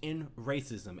cloaked in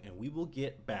racism, and we will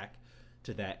get back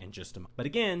to that in just a moment. But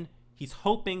again, he's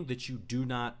hoping that you do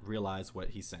not realize what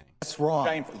he's saying. That's wrong.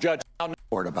 Shameful. Judge,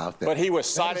 about this. But he was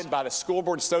cited by the School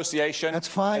Board Association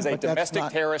as a domestic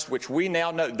terrorist, which we now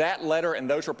know that letter and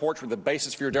those reports were the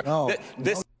basis for your...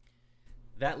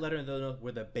 That letter and those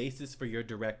were the basis for your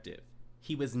directive.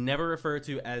 He was never referred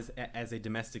to as a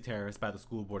domestic terrorist by the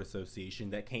School Board Association.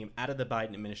 That came out of the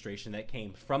Biden administration. That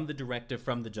came from the directive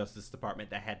from the Justice Department.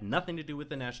 That had nothing to do with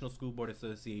the National School Board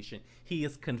Association. He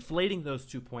is conflating those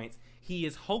 2 points. He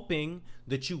is hoping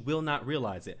that you will not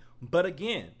realize it. But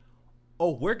again,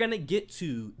 we're going to get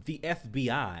to the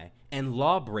FBI and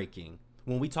law breaking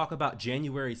when we talk about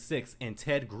January 6th and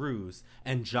Ted Cruz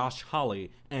and Josh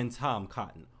Hawley and Tom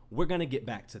Cotton. We're going to get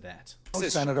back to that.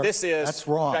 Senator, this is that's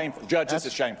wrong. Shameful. Judge, this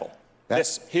is shameful.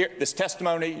 This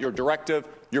testimony, your directive,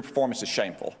 your performance is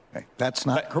shameful. Okay. That's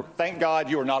not correct. Thank God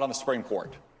you are not on the Supreme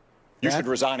Court. You should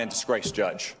resign in disgrace,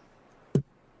 Judge.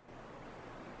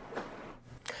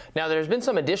 Now, there's been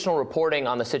some additional reporting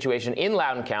on the situation in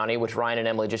Loudoun County, which Ryan and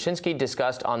Emily Jashinsky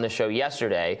discussed on the show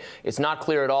yesterday. It's not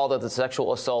clear at all that the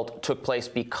sexual assault took place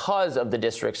because of the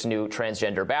district's new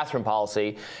transgender bathroom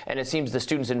policy, and it seems the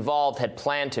students involved had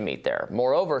planned to meet there.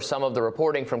 Moreover, some of the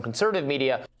reporting from conservative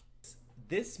media...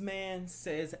 This man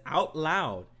says out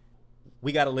loud,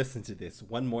 we got to listen to this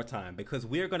one more time, because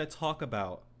we're going to talk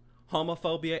about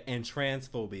homophobia and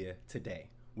transphobia today.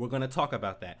 We're going to talk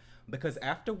about that. Because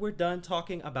after we're done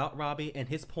talking about Robby and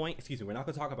his point, we're not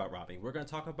going to talk about Robby. We're going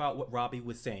to talk about what Robby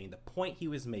was saying, the point he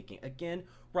was making. Again,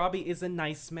 Robby is a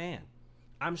nice man.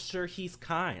 I'm sure he's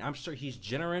kind. I'm sure he's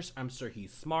generous. I'm sure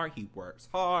he's smart. He works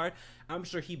hard. I'm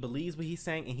sure he believes what he's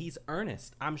saying and he's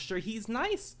earnest. I'm sure he's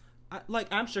nice.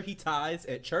 I'm sure he tithes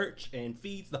at church and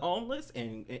feeds the homeless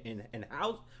and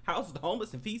houses the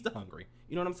homeless and feeds the hungry.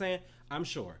 You know what I'm saying? I'm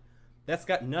sure. That's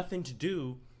got nothing to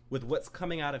do with what's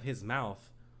coming out of his mouth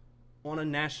on a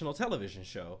national television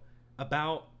show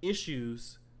about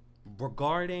issues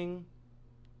regarding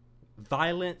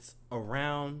violence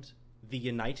around the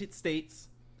United States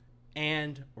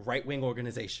and right-wing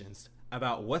organizations,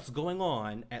 about what's going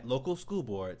on at local school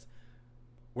boards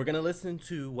We're going to listen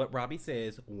to what Robby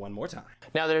says one more time.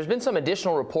 Now, there's been some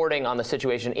additional reporting on the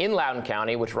situation in Loudoun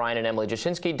County, which Ryan and Emily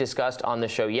Jashinsky discussed on the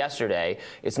show yesterday.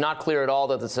 It's not clear at all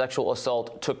that the sexual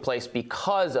assault took place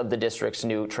because of the district's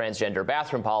new transgender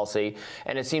bathroom policy,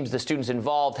 and it seems the students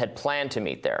involved had planned to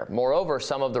meet there. Moreover,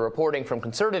 some of the reporting from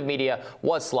conservative media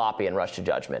was sloppy and rushed to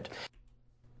judgment.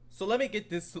 So let me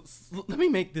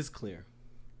make this clear.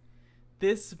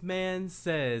 This man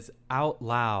says out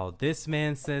loud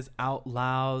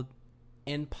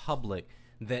in public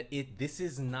that this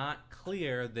is not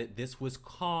clear that this was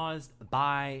caused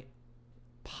by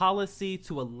policy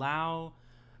to allow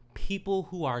people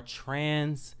who are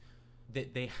trans,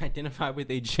 that they identify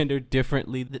with a gender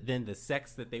differently than the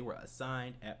sex that they were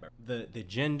assigned at birth, the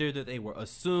gender that they were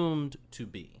assumed to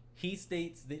be. He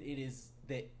states that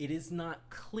it is not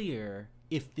clear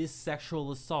if this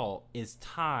sexual assault is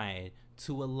tied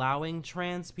to allowing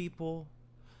trans people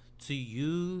to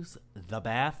use the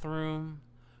bathroom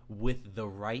with the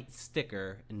right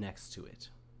sticker next to it.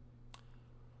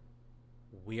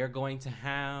 We are going to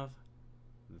have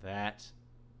that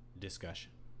discussion.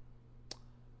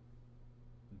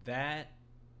 That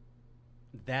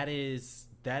is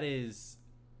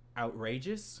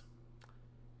outrageous.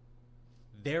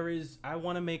 There is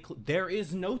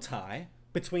no tie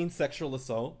between sexual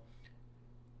assault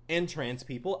and trans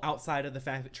people, outside of the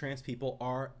fact that trans people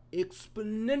are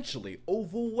exponentially,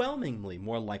 overwhelmingly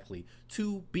more likely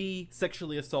to be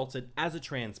sexually assaulted as a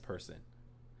trans person.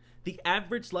 The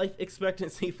average life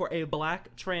expectancy for a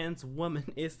black trans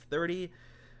woman is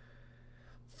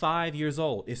 35 years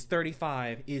old. Is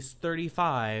 35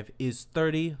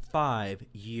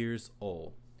 years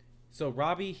old. So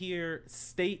Robby here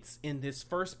states in this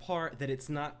first part that it's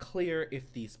not clear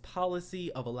if this policy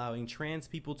of allowing trans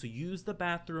people to use the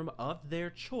bathroom of their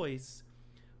choice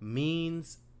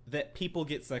means that people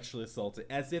get sexually assaulted,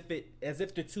 as if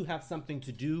the two have something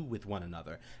to do with one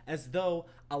another, as though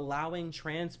allowing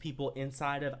trans people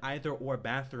inside of either or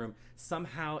bathroom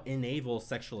somehow enables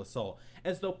sexual assault,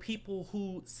 as though people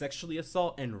who sexually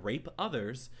assault and rape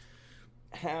others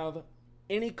have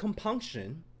any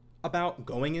compunction about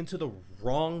going into the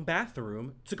wrong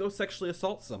bathroom to go sexually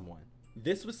assault someone.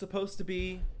 This was supposed to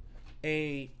be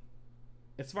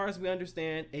as far as we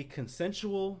understand, a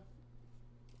consensual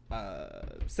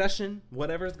session,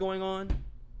 whatever is going on.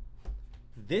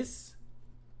 This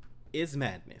is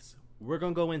madness. We're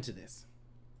gonna go into this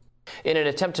in an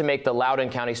attempt to make the Loudoun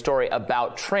County story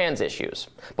about trans issues.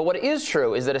 But what is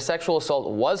true is that a sexual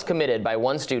assault was committed by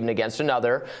one student against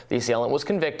another. The assailant was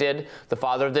convicted. The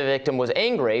father of the victim was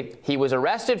angry. He was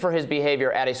arrested for his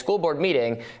behavior at a school board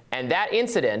meeting, and that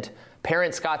incident,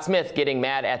 parent Scott Smith getting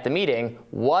mad at the meeting,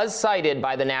 was cited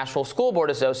by the National School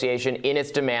Board Association in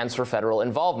its demands for federal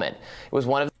involvement. It was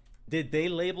one of... Did they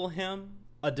label him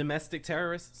a domestic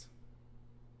terrorist?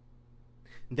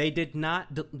 They did not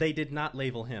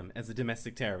label him as a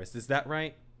domestic terrorist. Is that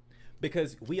right?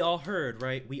 Because we all heard,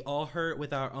 right? We all heard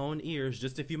with our own ears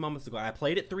just a few moments ago. I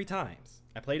played it 3 times.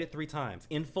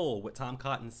 In full what Tom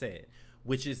Cotton said,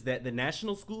 which is that the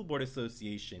National School Board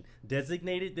Association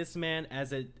designated this man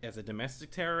as a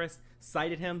domestic terrorist,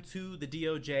 cited him to the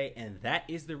DOJ, and that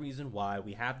is the reason why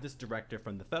we have this directive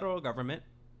from the federal government.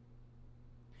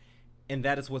 And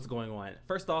that is what's going on.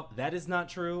 First off, that is not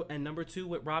true. And number 2,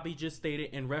 what Robby just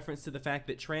stated in reference to the fact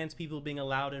that trans people being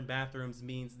allowed in bathrooms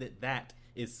means that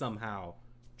is somehow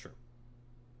true.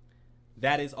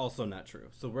 That is also not true.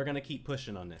 So we're going to keep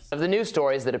pushing on this. Of the news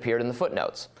stories that appeared in the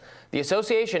footnotes, the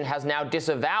association has now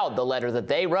disavowed the letter that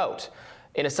they wrote.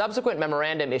 In a subsequent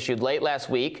memorandum issued late last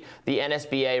week, the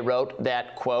NSBA wrote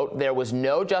that, quote, "There was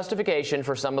no justification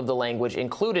for some of the language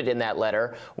included in that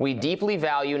letter. We deeply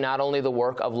value not only the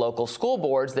work of local school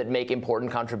boards that make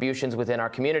important contributions within our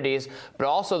communities, but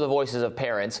also the voices of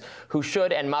parents who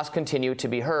should and must continue to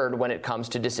be heard when it comes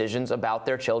to decisions about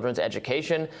their children's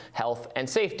education, health, and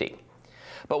safety."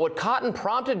 But what Cotton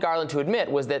prompted Garland to admit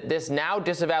was that this now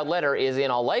disavowed letter is in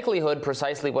all likelihood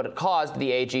precisely what caused the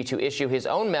AG to issue his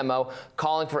own memo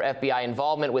calling for FBI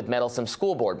involvement with meddlesome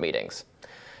school board meetings.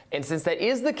 And since that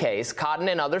is the case, Cotton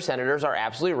and other senators are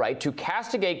absolutely right to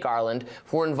castigate Garland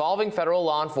for involving federal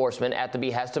law enforcement at the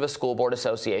behest of a school board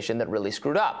association that really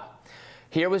screwed up.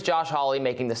 Here was Josh Hawley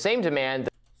making the same demand.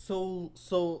 So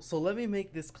let me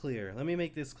make this clear.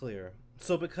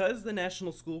 So because the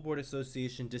National School Board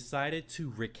Association decided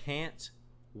to recant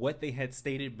what they had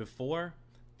stated before,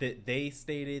 that they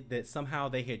stated that somehow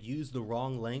they had used the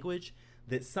wrong language,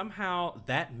 that somehow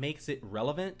that makes it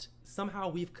relevant, somehow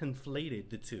we've conflated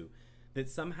the two, that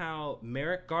somehow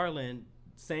Merrick Garland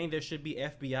saying there should be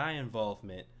FBI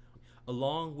involvement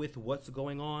along with what's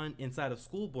going on inside of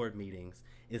school board meetings,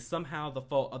 is somehow the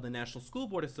fault of the National School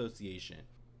Board Association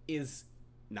is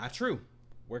not true.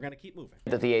 We're going to keep moving.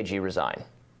 That the AG resign.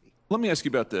 Let me ask you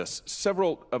about this.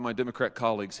 Several of my Democrat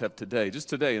colleagues have today, just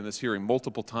today in this hearing,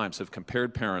 multiple times have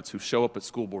compared parents who show up at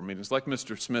school board meetings, like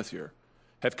Mr. Smith here,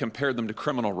 have compared them to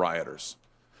criminal rioters.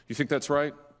 You think that's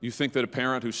right? You think that a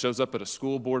parent who shows up at a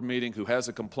school board meeting, who has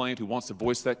a complaint, who wants to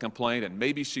voice that complaint, and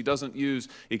maybe she doesn't use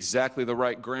exactly the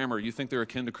right grammar, you think they're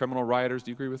akin to criminal rioters?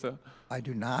 Do you agree with that? I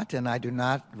do not, and I do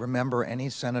not remember any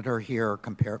senator here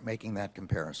making that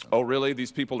comparison. Oh, really?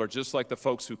 These people are just like the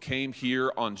folks who came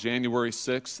here on January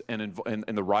 6th and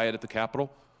in the riot at the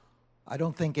Capitol? I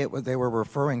don't think they were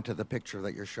referring to the picture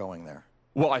that you're showing there.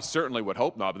 Well, I certainly would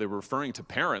hope not, but they were referring to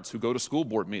parents who go to school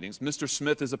board meetings. Mr.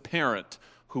 Smith is a parent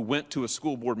who went to a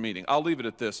school board meeting. I'll leave it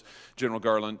at this, General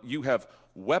Garland. You have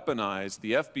weaponized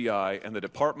the FBI and the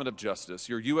Department of Justice.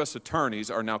 Your U.S. attorneys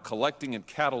are now collecting and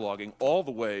cataloging all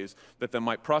the ways that they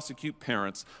might prosecute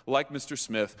parents like Mr.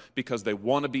 Smith because they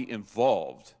want to be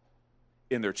involved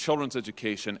in their children's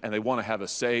education and they want to have a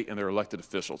say in their elected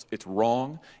officials. It's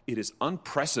wrong. It is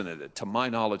unprecedented, to my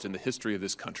knowledge, in the history of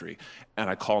this country, and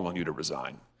I call on you to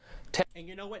resign. And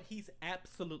you know what? He's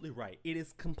absolutely right. It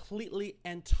is completely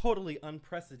and totally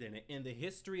unprecedented in the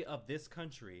history of this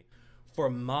country for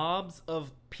mobs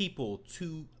of people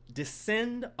to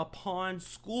descend upon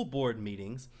school board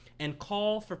meetings and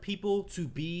call for people to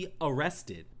be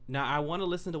arrested. Now, I want to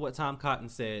listen to what Tom Cotton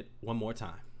said one more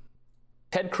time.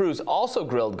 Ted Cruz also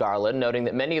grilled Garland, noting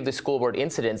that many of the school board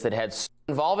incidents that had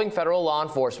involving federal law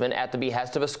enforcement at the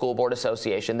behest of a school board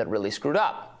association that really screwed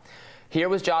up. Here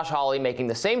was Josh Hawley making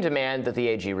the same demand that the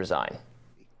AG resign.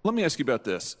 Let me ask you about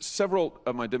this. Several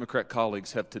of my Democrat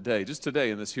colleagues have today, just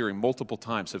today in this hearing, multiple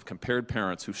times have compared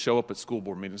parents who show up at school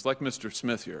board meetings, like Mr.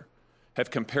 Smith here, have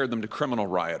compared them to criminal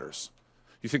rioters.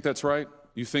 You think that's right?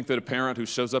 You think that a parent who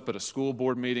shows up at a school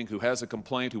board meeting, who has a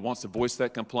complaint, who wants to voice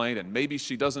that complaint, and maybe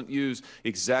she doesn't use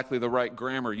exactly the right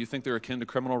grammar, you think they're akin to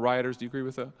criminal rioters? Do you agree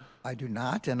with that? I do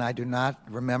not, and I do not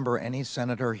remember any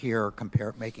senator here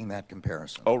making that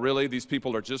comparison. Oh, really? These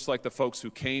people are just like the folks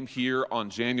who came here on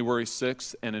January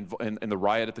 6th and in the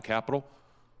riot at the Capitol?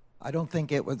 I don't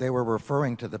think they were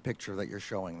referring to the picture that you're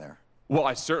showing there. Well,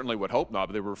 I certainly would hope not,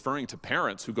 but they were referring to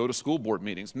parents who go to school board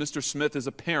meetings. Mr. Smith is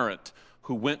a parent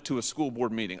who went to a school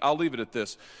board meeting. I'll leave it at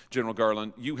this, General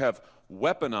Garland. You have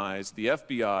weaponized the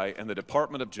FBI and the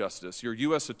Department of Justice. Your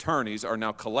U.S. attorneys are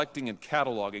now collecting and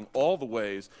cataloging all the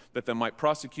ways that they might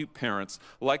prosecute parents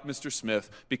like Mr.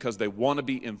 Smith because they want to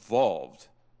be involved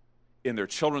in their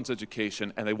children's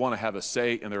education and they want to have a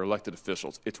say in their elected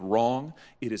officials. It's wrong.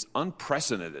 It is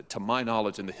unprecedented, to my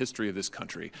knowledge, in the history of this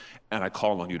country, and I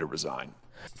call on you to resign.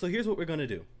 So here's what we're going to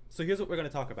do. So here's what we're going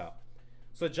to talk about.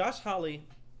 So Josh Hawley,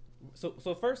 so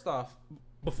first off,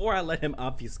 before I let him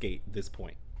obfuscate this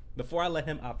point,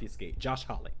 Josh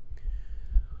Hawley,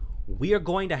 we are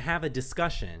going to have a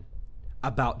discussion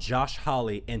about Josh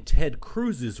Hawley and Ted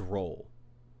Cruz's role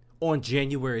on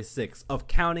January 6th of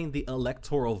counting the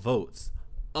electoral votes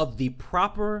of the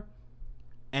proper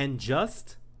and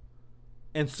just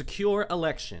and secure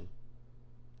election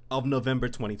of November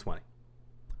 2020.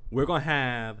 We're going to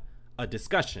have a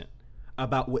discussion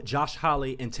about what Josh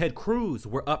Hawley and Ted Cruz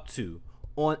were up to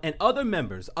and other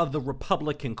members of the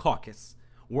Republican caucus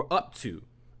were up to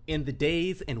in the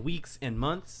days and weeks and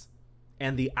months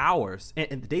and the hours,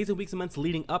 and the days and weeks and months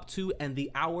leading up to and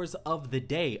the hours of the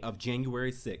day of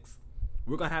January 6th.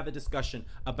 We're going to have a discussion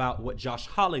about what Josh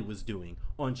Hawley was doing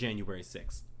on January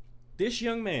 6th. This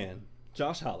young man,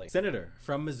 Josh Hawley, senator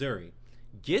from Missouri,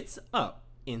 gets up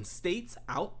and states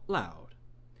out loud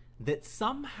that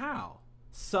somehow,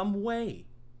 some way,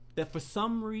 that for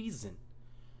some reason,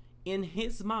 in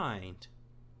his mind,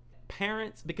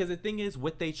 parents, because the thing is,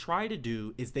 what they try to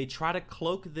do is they try to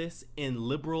cloak this in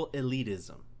liberal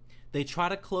elitism. They try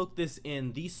to cloak this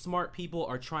in these smart people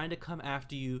are trying to come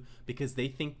after you because they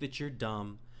think that you're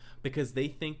dumb, because they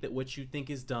think that what you think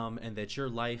is dumb and that your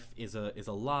life is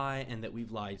a lie and that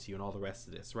we've lied to you and all the rest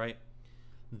of this, right?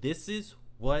 This is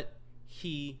what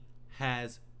he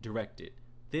has directed.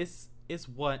 This is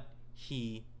what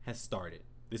he has started.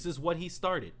 This is what he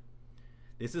started.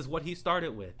 This is what he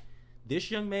started with.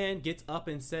 This young man gets up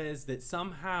and says that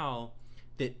somehow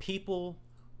that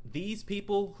these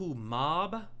people who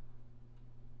mob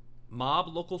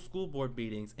local school board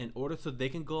meetings in order so they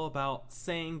can go about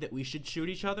saying that we should shoot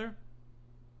each other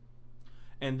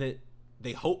and that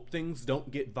they hope things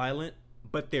don't get violent,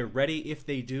 but they're ready if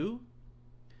they do.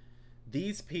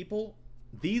 These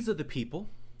are the people,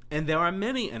 and there are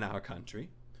many in our country,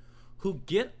 who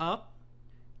get up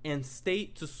and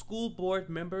state to school board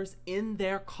members in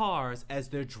their cars as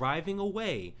they're driving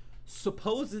away,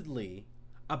 supposedly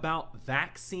about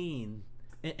vaccine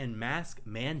and mask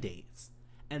mandates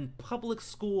and public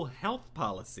school health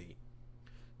policy,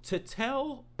 to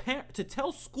tell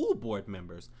school board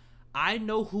members, I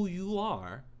know who you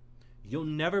are, you'll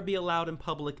never be allowed in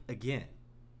public again.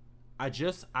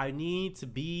 I need to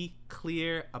be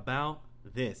clear about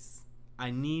this.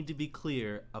 I need to be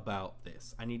clear about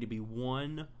this. I need to be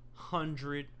 100%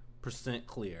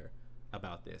 clear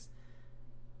about this.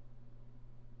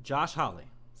 Josh Hawley,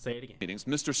 say it again. Meetings.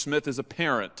 Mr. Smith is a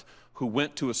parent who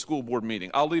went to a school board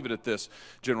meeting. I'll leave it at this,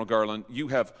 General Garland. You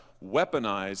have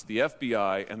weaponized the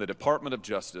FBI and the Department of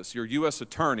Justice. Your U.S.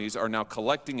 attorneys are now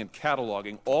collecting and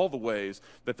cataloging all the ways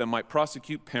that they might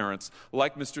prosecute parents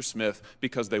like Mr. Smith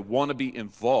because they want to be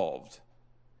involved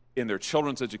in their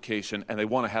children's education and they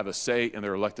want to have a say in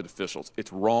their elected officials.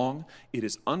 It's wrong. It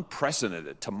is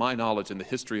unprecedented, to my knowledge, in the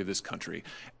history of this country,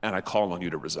 and I call on you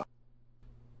to resign.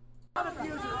 There's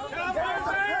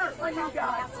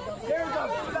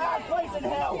a bad place in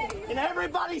hell, and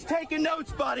everybody's taking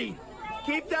notes, buddy.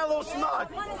 Keep that little smug.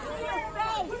 Yeah.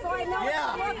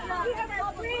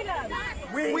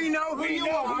 We know who you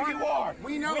are.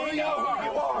 We know who you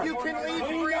are. You can leave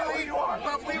freely,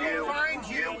 but we will find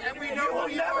you, and we know who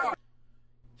you are.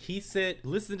 He said,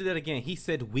 listen to that again. He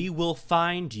said, we will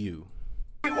find you.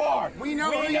 We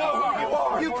know who you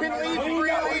are. You can leave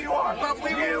freely, but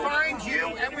we will find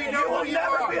you, and we know who you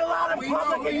are. You will never be allowed in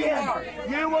public again.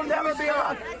 You will never be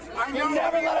allowed. You'll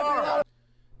never let it be allowed.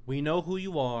 We know who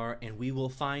you are, and we will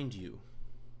find you.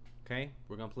 Okay,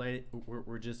 we're gonna play it.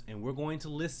 We're going to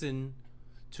listen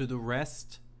to the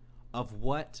rest of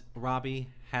what Robby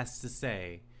has to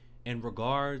say in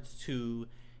regards to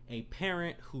a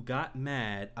parent who got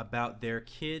mad about their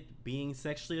kid being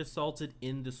sexually assaulted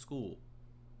in the school.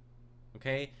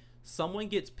 Okay, someone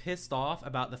gets pissed off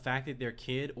about the fact that their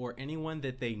kid or anyone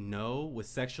that they know was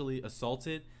sexually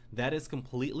assaulted. That is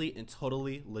completely and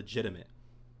totally legitimate.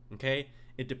 Okay,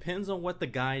 it depends on what the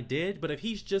guy did, but if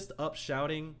he's just up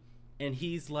shouting and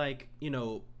he's like, you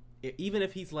know, even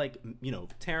if he's like, you know,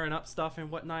 tearing up stuff and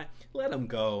whatnot, let him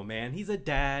go, man. He's a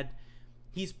dad.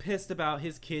 He's pissed about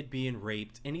his kid being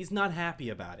raped and he's not happy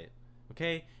about it.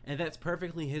 Okay, and that's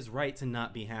perfectly his right to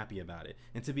not be happy about it.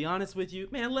 And to be honest with you,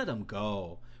 man, let him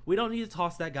go. We don't need to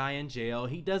toss that guy in jail.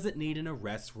 He doesn't need an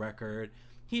arrest record.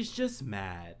 He's just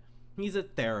mad. He's a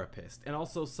therapist, and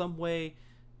also some way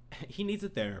he needs a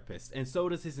therapist, and so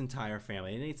does his entire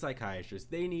family. They need psychiatrists.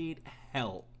 They need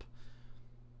help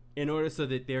in order so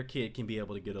that their kid can be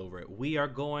able to get over it. We are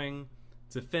going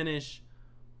to finish.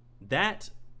 That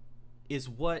is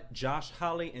what Josh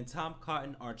Hawley and Tom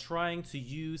Cotton are trying to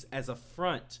use as a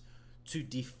front to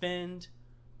defend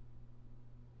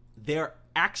their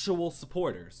actual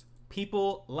supporters,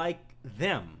 people like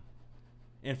them.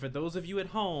 And for those of you at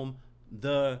home,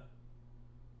 the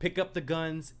pick up the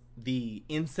guns, in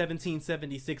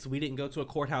 1776, we didn't go to a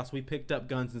courthouse, we picked up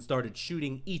guns and started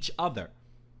shooting each other.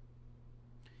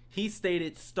 He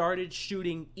stated started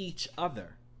shooting each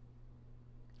other.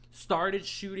 Started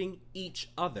shooting each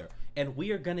other. And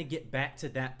we are going to get back to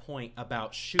that point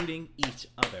about shooting each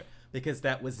other, because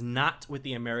that was not what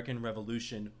the American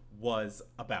Revolution was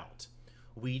about.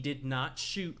 We did not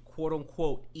shoot, quote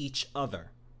unquote, each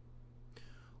other.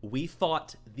 We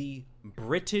fought the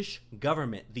British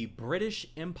government, the British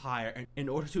Empire, in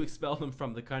order to expel them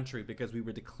from the country because we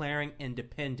were declaring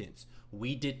independence.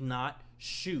 We did not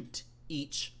shoot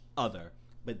each other.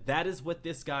 But that is what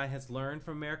this guy has learned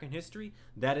from American history.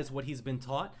 That is what he's been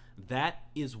taught. That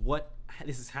is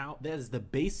the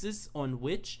basis on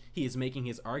which he is making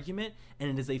his argument,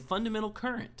 and it is a fundamental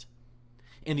current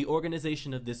in the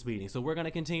organization of this meeting. So we're going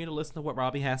to continue to listen to what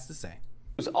Robby has to say.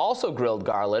 Was also grilled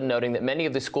Garland, noting that many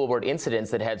of the school board incidents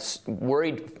that had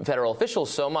worried federal officials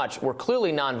so much were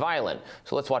clearly nonviolent.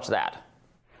 So let's watch that.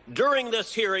 During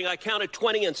this hearing, I counted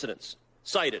 20 incidents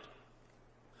cited.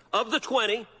 Of the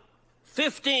 20,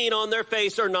 15 on their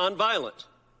face are nonviolent.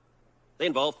 They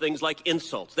involve things like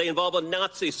insults. They involve a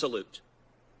Nazi salute.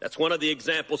 That's one of the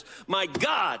examples. My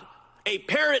God, a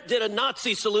parent did a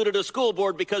Nazi salute at a school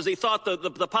board because he thought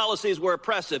the policies were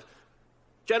oppressive.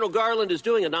 General Garland is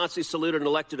doing a Nazi salute at an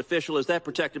elected official. Is that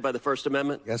protected by the First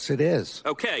Amendment? Yes, it is.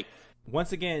 Okay.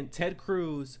 Once again, Ted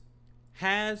Cruz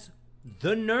has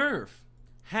the nerve,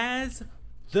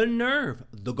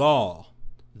 the gall,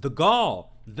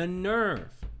 the nerve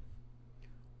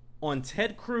on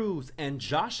Ted Cruz and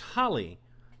Josh Hawley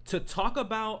to talk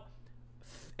about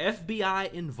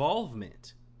FBI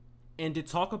involvement and to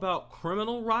talk about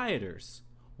criminal rioters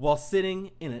while sitting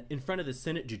in front of the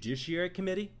Senate Judiciary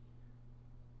Committee.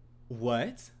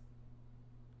 What?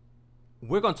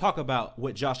 We're going to talk about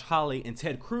what Josh Hawley and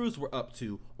Ted Cruz were up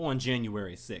to on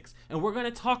January 6th. And we're going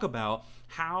to talk about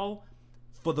how,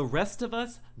 for the rest of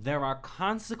us, there are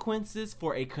consequences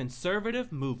for a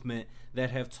conservative movement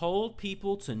that have told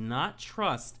people to not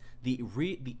trust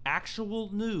the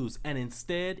actual news and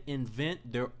instead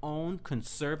invent their own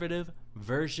conservative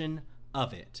version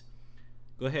of it.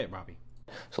 Go ahead, Robby.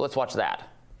 So let's watch that.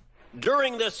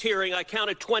 During this hearing, I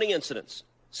counted 20 incidents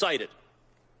cited.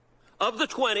 Of the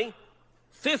 20,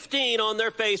 15 on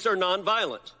their face are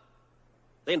nonviolent.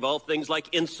 They involve things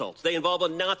like insults. They involve a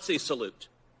Nazi salute.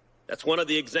 That's one of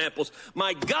the examples.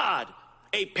 My God,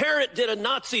 a parent did a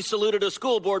Nazi salute at a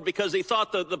school board because he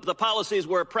thought the policies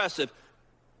were oppressive.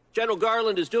 General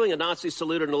Garland is doing a Nazi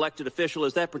salute at an elected official.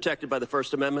 Is that protected by the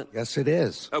First Amendment? Yes, it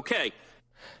is. Okay.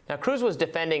 Now, Cruz was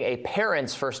defending a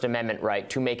parent's First Amendment right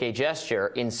to make a gesture,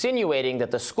 insinuating that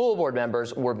the school board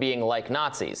members were being like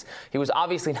Nazis. He was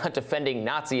obviously not defending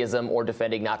Nazism or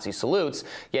defending Nazi salutes,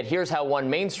 yet here's how one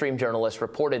mainstream journalist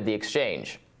reported the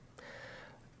exchange.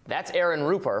 That's Aaron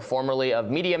Rupert, formerly of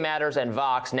Media Matters and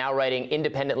Vox, now writing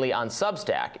independently on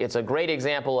Substack. It's a great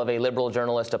example of a liberal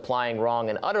journalist applying wrong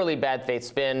and utterly bad faith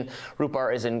spin.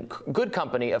 Rupert is in good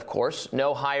company, of course.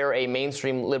 No higher a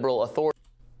mainstream liberal authority.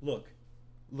 Look,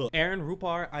 Aaron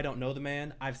Rupert, I don't know the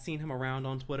man. I've seen him around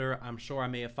on Twitter. I'm sure I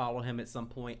may have followed him at some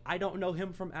point. I don't know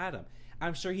him from Adam.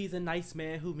 I'm sure he's a nice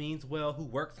man who means well, who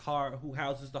works hard, who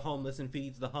houses the homeless and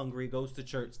feeds the hungry, goes to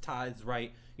church, tithes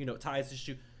right, ties his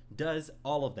shoe, does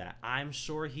all of that. I'm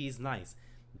sure he's nice.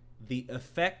 The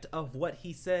effect of what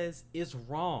he says is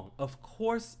wrong. Of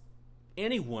course,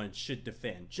 anyone should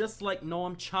defend, just like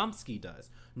Noam Chomsky does.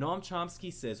 Noam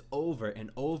Chomsky says over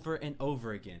and over and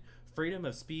over again, freedom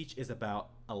of speech is about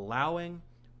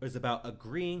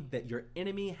agreeing that your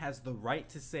enemy has the right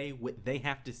to say what they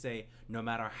have to say, no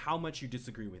matter how much you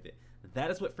disagree with it. That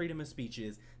is what freedom of speech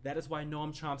is. That is why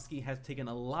Noam Chomsky has taken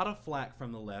a lot of flack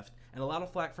from the left and a lot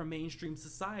of flack from mainstream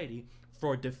society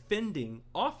for defending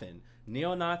often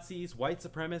neo-Nazis, white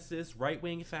supremacists,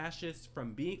 right-wing fascists for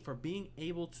being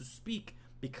able to speak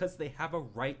because they have a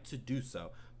right to do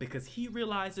so. Because he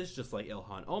realizes, just like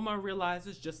Ilhan Omar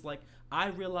realizes, just like I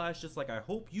realize, just like I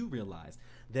hope you realize,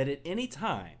 that at any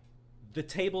time the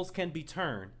tables can be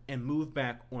turned and moved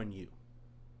back on you.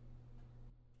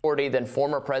 Than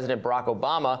former President Barack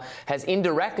Obama has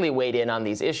indirectly weighed in on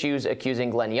these issues,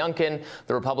 accusing Glenn Youngkin,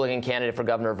 the Republican candidate for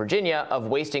governor of Virginia, of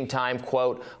wasting time,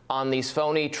 quote, on these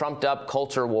phony, trumped-up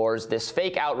culture wars, this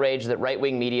fake outrage that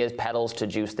right-wing media peddles to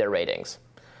juice their ratings.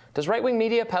 Does right-wing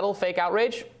media peddle fake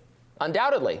outrage?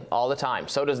 Undoubtedly, all the time.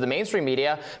 So does the mainstream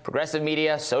media, progressive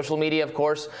media, social media, of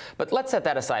course. But let's set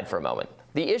that aside for a moment.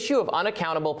 The issue of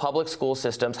unaccountable public school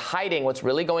systems hiding what's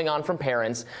really going on from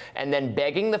parents and then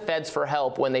begging the feds for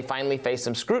help when they finally face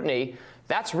some scrutiny,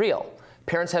 that's real.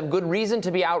 Parents have good reason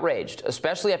to be outraged,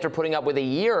 especially after putting up with a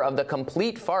year of the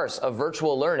complete farce of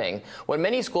virtual learning when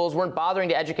many schools weren't bothering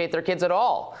to educate their kids at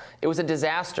all. It was a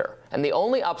disaster, and the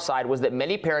only upside was that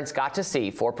many parents got to see,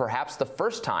 for perhaps the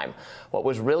first time, what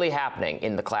was really happening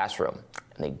in the classroom,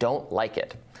 and they don't like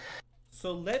it.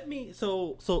 So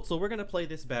we're going to play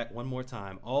this back one more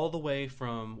time, all the way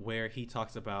from where he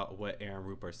talks about what Aaron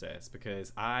Rupert says,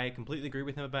 because I completely agree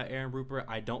with him about Aaron Rupert.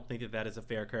 I don't think that is a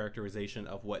fair characterization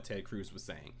of what Ted Cruz was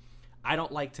saying. I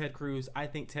don't like Ted Cruz. I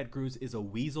think Ted Cruz is a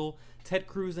weasel. Ted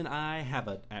Cruz and I have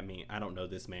I don't know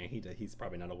this man. He's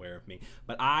probably not aware of me,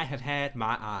 but I have had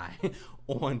my eye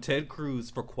on Ted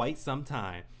Cruz for quite some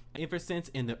time. Ever since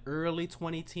in the early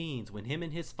 2010s, when him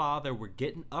and his father were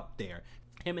getting up there.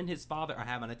 Him and his father are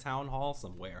having a town hall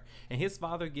somewhere, and his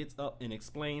father gets up and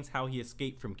explains how he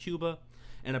escaped from Cuba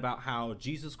and about how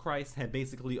Jesus Christ had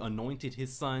basically anointed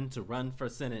his son to run for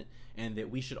Senate and that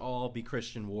we should all be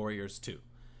Christian warriors too.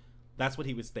 That's what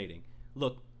he was stating.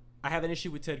 Look, I have an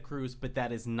issue with Ted Cruz, but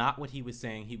that is not what he was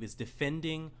saying. He was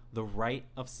defending the right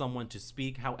of someone to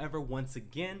speak. However, once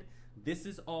again, this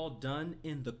is all done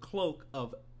in the cloak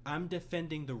of I'm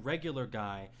defending the regular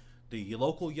guy, the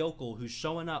local yokel who's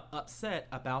showing up upset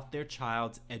about their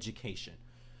child's education.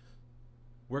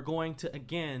 We're going to,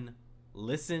 again,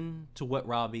 listen to what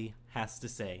Robby has to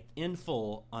say in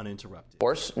full, uninterrupted. Of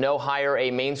course, no higher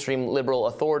a mainstream liberal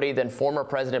authority than former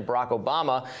President Barack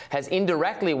Obama has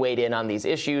indirectly weighed in on these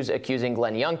issues, accusing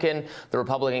Glenn Youngkin, the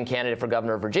Republican candidate for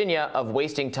governor of Virginia, of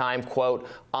wasting time, quote,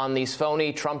 on these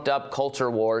phony, trumped-up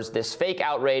culture wars, this fake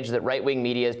outrage that right-wing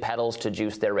media peddles to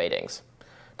juice their ratings.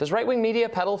 Does right-wing media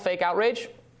peddle fake outrage?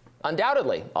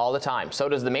 Undoubtedly, all the time. So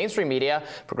does the mainstream media,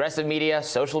 progressive media,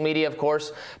 social media, of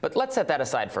course. But let's set that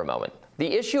aside for a moment.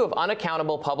 The issue of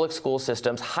unaccountable public school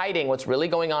systems hiding what's really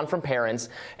going on from parents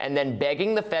and then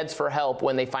begging the feds for help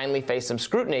when they finally face some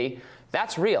scrutiny,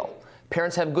 that's real.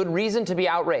 Parents have good reason to be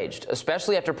outraged,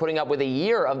 especially after putting up with a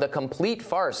year of the complete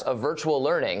farce of virtual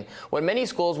learning when many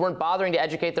schools weren't bothering to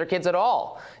educate their kids at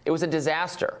all. It was a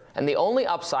disaster, and the only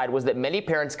upside was that many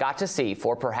parents got to see,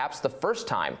 for perhaps the first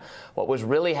time, what was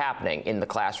really happening in the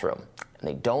classroom, and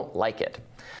they don't like it.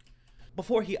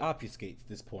 Before he obfuscates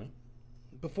this point,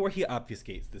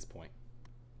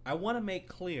 I want to make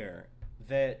clear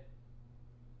that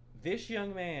this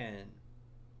young man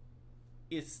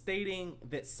is stating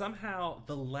that somehow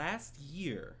the last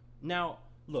year, now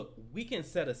look, we can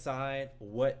set aside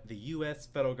what the U.S.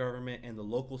 federal government and the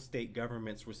local state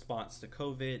government's response to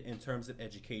COVID in terms of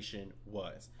education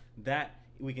was. That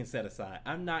we can set aside.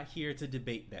 I'm not here to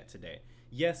debate that today.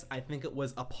 Yes, I think it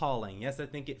was appalling. Yes, I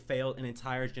think it failed an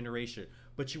entire generation.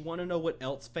 But you want to know what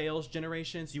else fails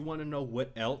generations? You want to know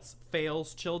what else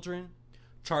fails children?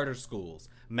 Charter schools,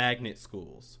 magnet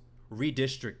schools,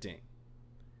 redistricting,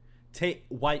 take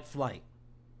white flight.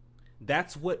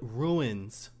 That's what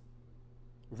ruins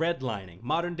redlining,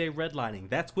 modern day redlining.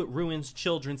 That's what ruins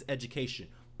children's education.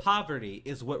 Poverty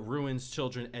is what ruins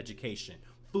children's education.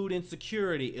 Food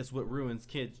insecurity is what ruins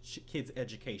kids'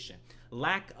 education.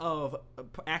 Lack of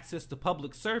access to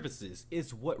public services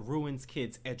is what ruins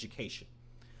kids' education.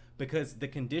 Because the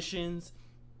conditions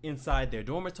inside their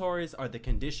dormitories are the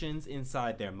conditions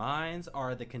inside their minds,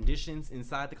 are the conditions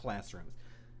inside the classrooms.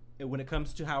 When it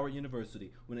comes to Howard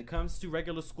University, when it comes to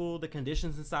regular school, the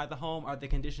conditions inside the home are the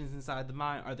conditions inside the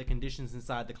mind, are the conditions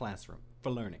inside the classroom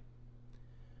for learning.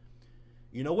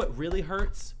 You know what really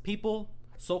hurts people?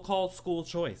 So-called school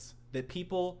choice. That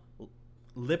people,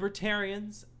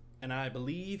 libertarians, and I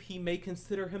believe he may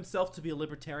consider himself to be a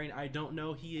libertarian. I don't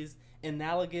know. He is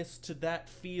analogous to that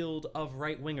field of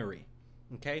right-wingery.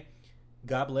 Okay?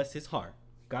 God bless his heart.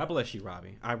 God bless you,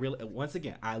 Robby. Once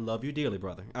again, I love you dearly,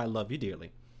 brother. I love you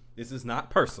dearly. This is not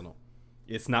personal.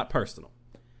 It's not personal.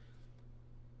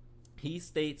 He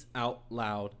states out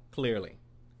loud clearly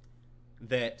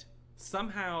that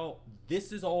somehow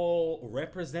this is all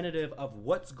representative of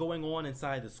what's going on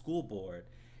inside the school board.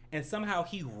 And somehow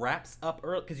he wraps up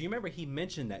early, because you remember he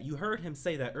mentioned that. You heard him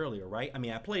say that earlier, right? I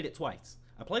mean, I played it twice.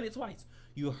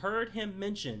 You heard him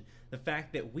mention the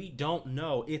fact that we don't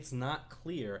know, it's not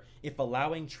clear if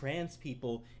allowing trans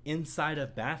people inside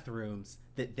of bathrooms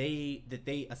that they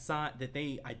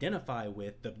identify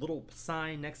with, the little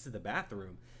sign next to the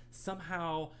bathroom,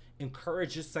 somehow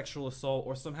encourages sexual assault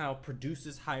or somehow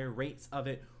produces higher rates of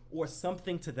it or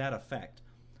something to that effect.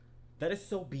 That is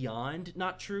so beyond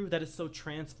not true. That is so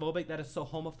transphobic. That is so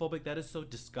homophobic. That is so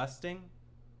disgusting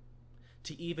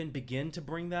to even begin to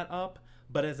bring that up.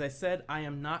 But as I said,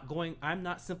 I'm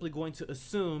not simply going to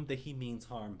assume that he means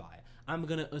harm by it. I'm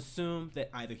going to assume that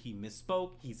either he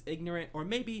misspoke, he's ignorant, or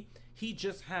maybe he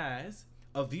just has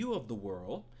a view of the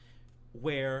world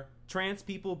where trans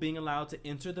people being allowed to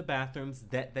enter the bathrooms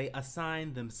that they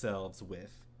assign themselves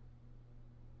with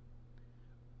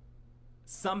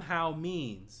somehow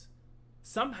means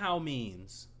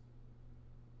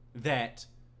that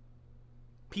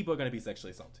people are going to be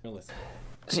sexually assaulted. Listen.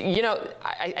 You know,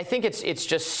 I think it's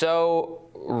just so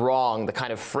wrong, the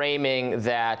kind of framing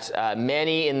that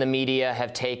many in the media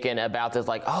have taken about this,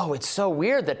 like, oh, it's so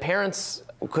weird that parents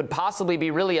could possibly be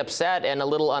really upset and a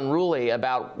little unruly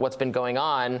about what's been going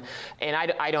on. And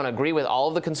I don't agree with all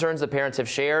of the concerns that parents have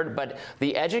shared, but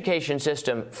the education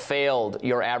system failed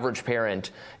your average parent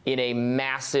in a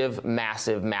massive,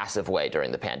 massive, massive way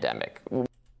during the pandemic.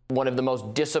 One of the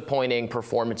most disappointing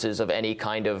performances of any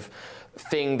kind of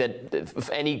thing that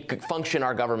any function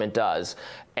our government does,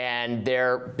 and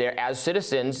they're as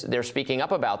citizens, they're speaking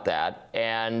up about that,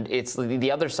 and it's the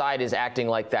other side is acting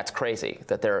like that's crazy,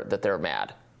 that they're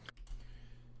mad.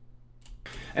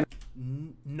 And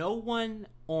no one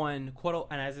on quote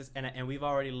and we've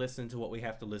already listened to what we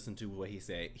have to listen to. What he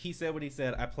said what he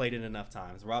said. I played it enough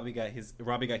times. Robby got his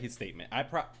statement.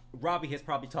 Robby has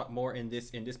probably talked more in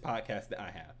this podcast than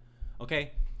I have.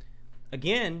 Okay,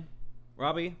 again,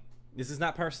 Robby, this is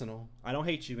not personal. I don't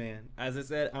hate you, man. As I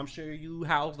said, I'm sure you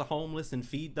house the homeless and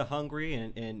feed the hungry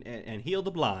and heal the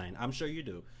blind. I'm sure you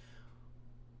do.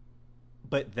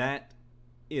 But that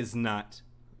is not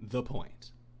the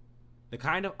point. The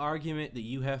kind of argument that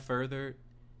you have furthered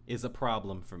is a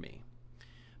problem for me,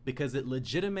 because it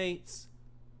legitimates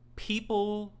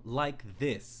people like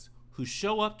this who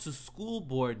show up to school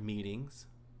board meetings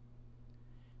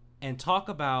and talk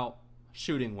about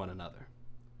shooting one another.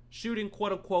 Shooting,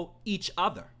 quote unquote, each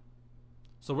other.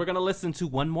 So we're going to listen to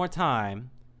one more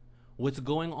time what's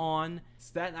going on.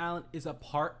 Staten Island is a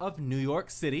part of New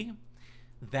York City.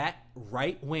 That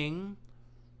right-wing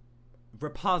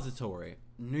repository,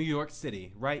 New York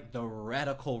City, right? The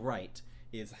radical right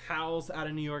is housed out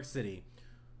of New York City.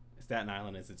 Staten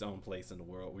Island is its own place in the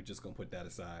world. We're just going to put that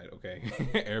aside, okay?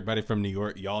 Everybody from New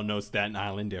York, y'all know Staten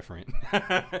Island different.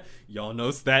 Y'all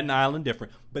know Staten Island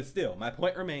different. But still, my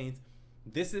point remains,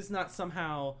 this is not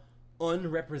somehow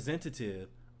unrepresentative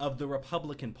of the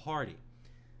Republican Party.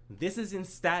 This is in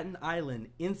Staten Island,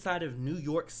 inside of New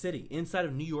York City, inside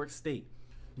of New York State.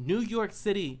 New York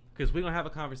City, because we're going to have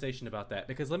a conversation about that.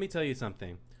 Because let me tell you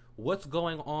something. What's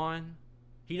going on?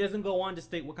 He doesn't go on to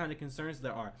state what kind of concerns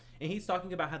there are. And he's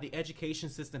talking about how the education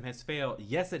system has failed.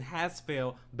 Yes, it has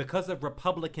failed because of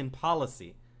Republican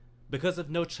policy, because of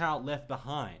No Child Left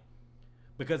Behind,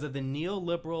 because of the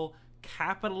neoliberal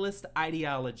capitalist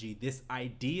ideology, this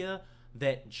idea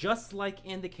that just like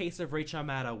in the case of Rachel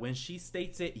Maddow, when she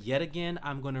states it yet again,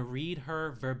 I'm going to read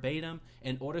her verbatim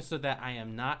in order so that I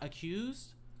am not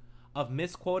accused of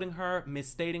misquoting her,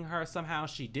 misstating her. Somehow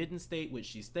she didn't state what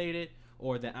she stated,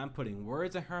 or that I'm putting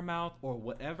words in her mouth, or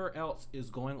whatever else is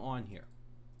going on here.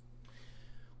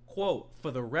 Quote,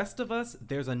 for the rest of us,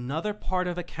 there's another part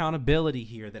of accountability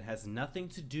here that has nothing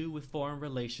to do with foreign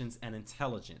relations and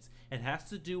intelligence. It has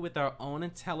to do with our own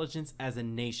intelligence as a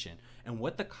nation and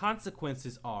what the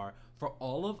consequences are for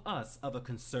all of us of a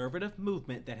conservative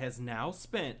movement that has now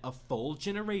spent a full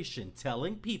generation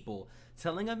telling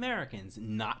Americans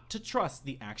not to trust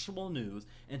the actual news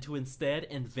and to instead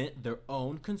invent their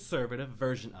own conservative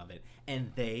version of it.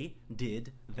 And they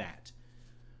did that.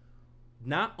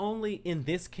 Not only in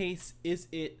this case is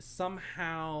it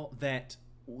somehow that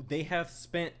they have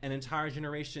spent an entire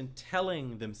generation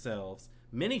telling themselves,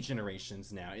 many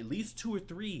generations now, at least 2 or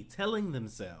 3, telling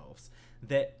themselves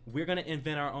that we're going to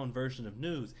invent our own version of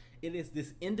news. It is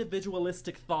this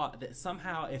individualistic thought that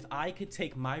somehow if I could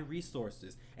take my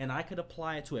resources and I could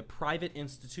apply it to a private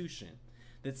institution,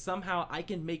 that somehow I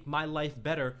can make my life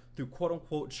better through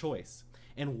quote-unquote choice.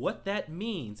 And what that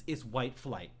means is white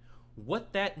flight.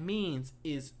 What that means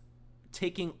is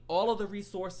taking all of the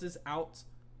resources out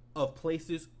of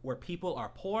places where people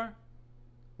are poor,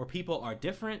 where people are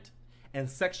different, and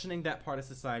sectioning that part of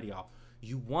society off.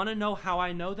 You want to know how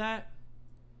I know that?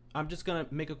 I'm just going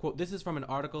to make a quote. This is from an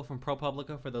article from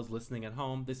ProPublica for those listening at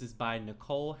home. This is by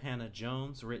Nicole Hannah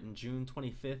Jones, written June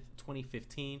 25th,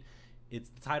 2015. The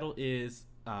title is,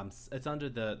 it's under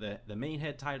the main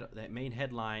head title. That main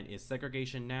headline is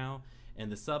Segregation Now. And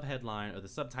the subheadline or the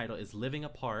subtitle is Living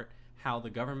Apart, How the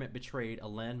Government Betrayed a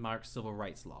Landmark Civil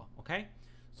Rights Law. Okay?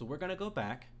 So we're going to go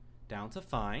back down to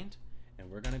Find,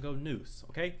 and we're going to go News.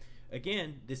 Okay?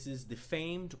 Again, this is the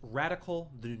famed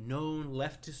radical, the known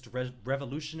leftist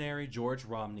revolutionary George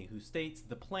Romney, who states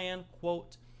the plan,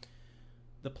 quote,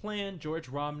 the plan George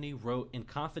Romney wrote in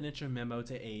confidential memo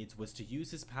to aides was to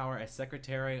use his power as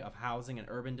Secretary of Housing and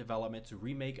Urban Development to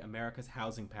remake America's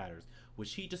housing patterns,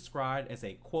 which he described as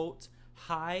a, quote,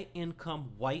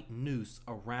 high-income white noose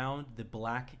around the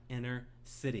black inner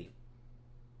city.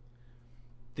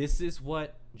 This is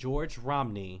what George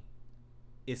Romney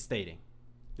is stating.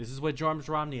 This is what George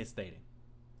Romney is stating.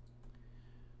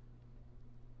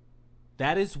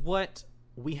 That is what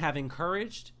we have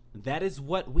encouraged. That is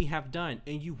what we have done.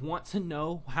 And you want to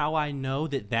know how I know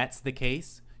that that's the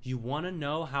case? You want to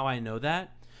know how I know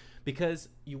that? Because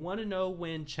you want to know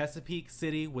when Chesapeake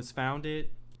City was founded?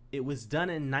 It was done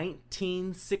in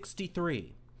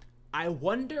 1963. I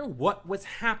wonder what was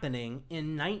happening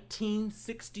in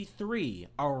 1963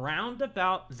 around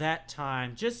about that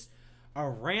time. Just a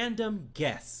random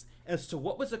guess as to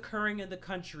what was occurring in the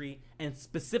country and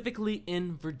specifically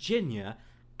in Virginia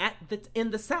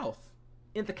in the South,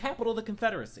 in the capital of the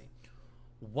Confederacy.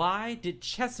 Why did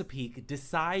Chesapeake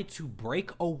decide to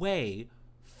break away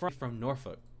from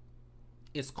Norfolk?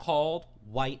 It's called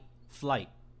white flight.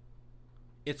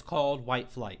 It's called white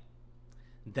flight.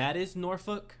 That is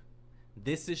Norfolk.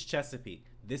 This is Chesapeake.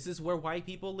 This is where white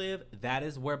people live. That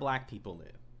is where black people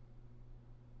live.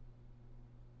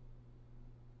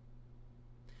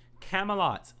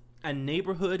 Camelot, a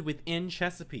neighborhood within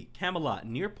Chesapeake. Camelot,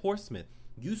 near Portsmouth,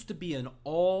 used to be an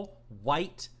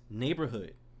all-white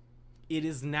neighborhood. It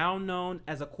is now known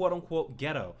as a quote-unquote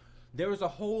ghetto. There was a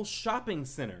whole shopping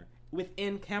center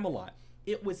within Camelot.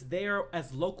 It was there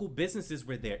as local businesses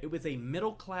were there. It was a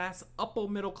middle-class,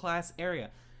 upper-middle-class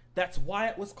area. That's why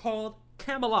it was called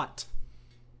Camelot.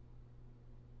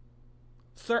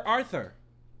 Sir Arthur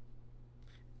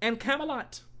and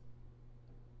Camelot.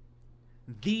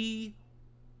 The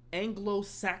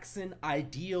Anglo-Saxon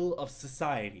ideal of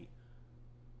society.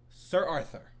 Sir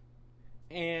Arthur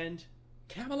and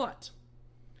Camelot.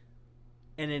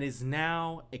 And it is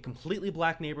now a completely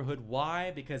black neighborhood.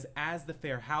 Why? Because as the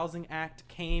Fair Housing Act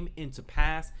came into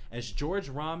pass, as George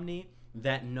Romney,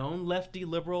 that known lefty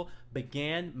liberal,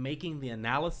 began making the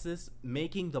analysis,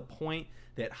 making the point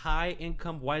that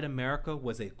high-income white America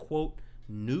was a, quote,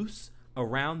 noose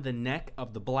around the neck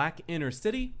of the black inner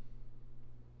city,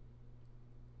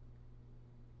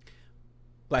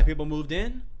 black people moved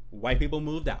in, white people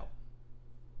moved out.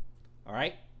 All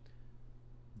right?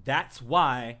 That's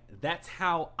why, that's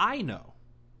how I know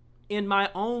in my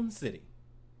own city,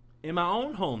 in my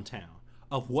own hometown,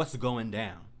 of what's going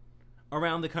down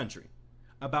around the country,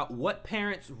 about what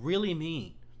parents really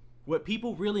mean, what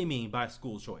people really mean by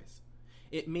school choice.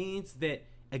 It means that,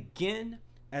 again,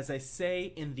 as I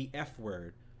say in the F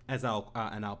word, and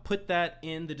I'll put that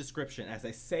in the description, as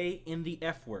I say in the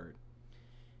F word,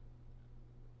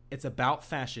 it's about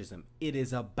fascism. It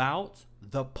is about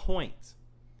the point.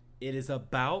 It is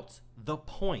about the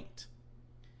point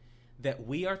that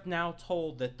we are now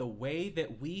told that the way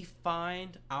that we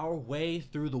find our way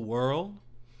through the world,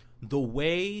 the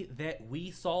way that we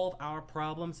solve our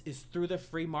problems is through the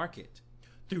free market,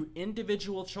 through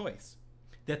individual choice,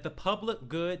 that the public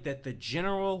good, that the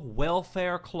general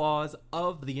welfare clause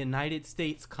of the United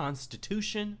States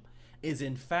Constitution is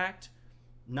in fact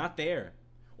not there.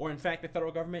 Or in fact, the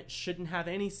federal government shouldn't have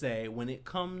any say when it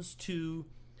comes to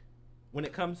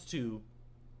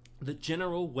the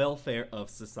general welfare of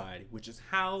society, which is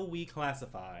how we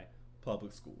classify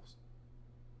public schools.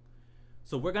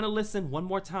 So we're going to listen one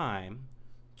more time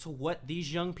to what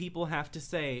these young people have to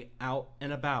say out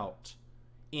and about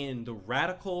in the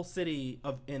radical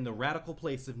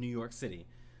place of New York City.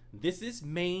 This is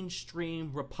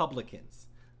mainstream Republicans.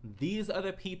 These are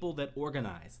the people that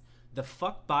organize. The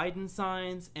fuck Biden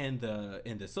signs and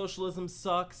the socialism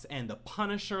sucks and the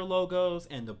Punisher logos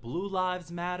and the Blue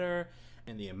Lives Matter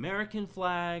and the American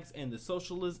flags and the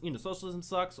socialism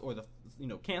sucks, or the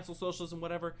cancel socialism,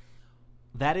 whatever.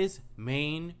 That is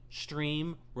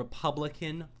mainstream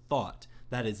Republican thought.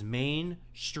 That is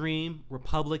mainstream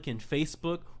Republican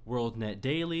Facebook, WorldNet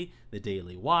Daily, the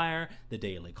Daily Wire, the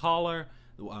Daily Caller.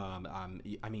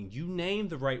 You name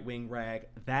the right-wing rag.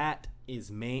 That is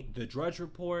the Drudge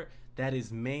Report. That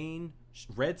is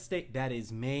Red State. That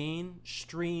is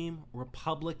mainstream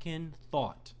Republican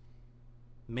thought.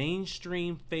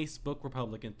 Mainstream Facebook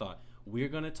Republican thought. We're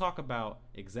going to talk about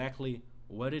exactly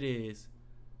what it is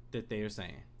that they are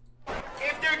saying.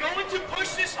 If they're going to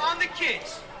push this on the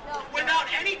kids without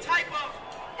any type of,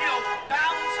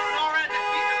 balance on our end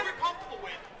that we're comfortable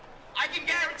with, I can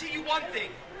guarantee you one thing.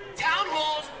 Town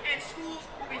halls and schools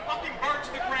will be fucking burned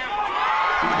to the ground.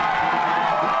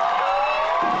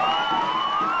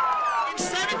 In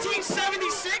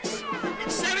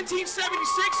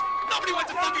 1776, nobody went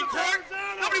to fucking court.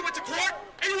 Nobody went to court.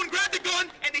 Everyone grabbed a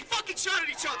gun and they fucking shot at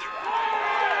each other.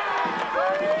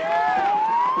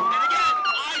 And again,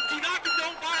 I do not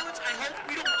condone violence. I hope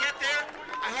we don't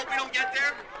get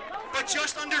there. But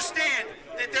just understand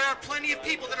that there are plenty of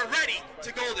people that are ready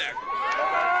to go there.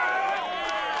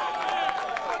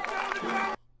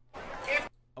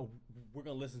 We're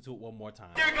going to listen to it one more time.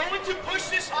 They're going to push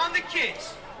this on the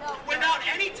kids without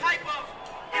any type of,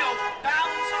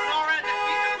 balance on our end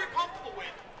that we're comfortable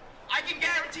with. I can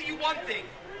guarantee you one thing.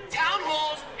 Town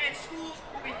halls and schools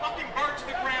will be fucking burned to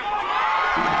the ground.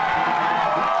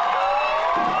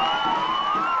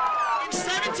 In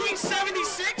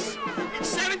 1776,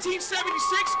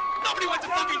 nobody went to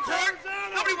fucking court.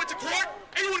 Nobody went to court.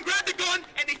 Everyone grabbed a gun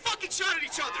and they fucking shot at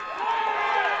each other.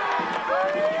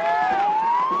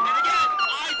 And again,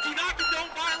 I do not condone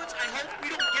violence. I hope we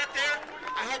don't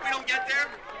get there.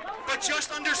 But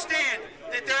just understand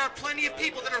that there are plenty of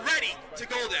people that are ready to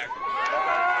go there.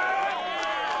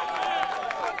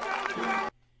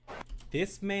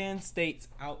 This man states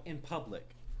out in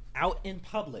public.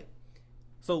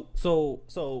 So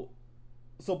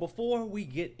before we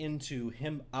get into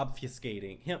him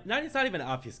obfuscating, it's not even an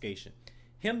obfuscation.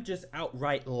 Him just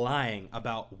outright lying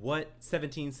about what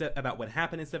happened in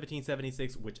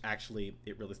 1776, which actually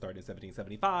it really started in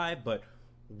 1775, but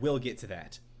we'll get to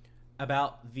that.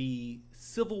 About the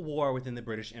Civil War within the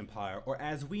British Empire, or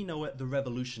as we know it, the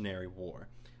Revolutionary War.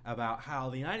 About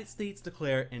how the United States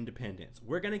declared independence.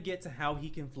 We're going to get to how he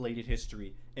conflated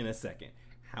history in a second.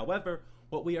 However,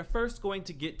 what we are first going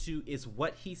to get to is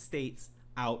what he states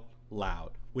out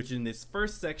loud, which in this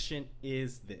first section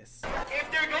is this. If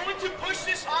they're going to push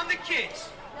this on the kids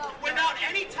without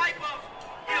any type of,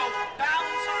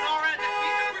 balance on our end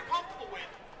that we're comfortable with,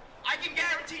 I can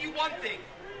guarantee you one thing.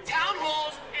 Town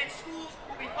halls and schools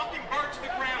will be fucking burned to the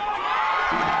ground.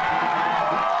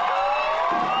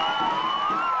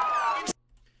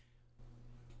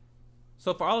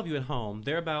 So for all of you at home,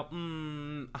 there are about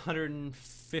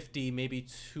 150, maybe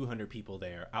 200 people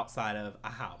there outside of a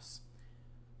house.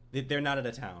 They're not at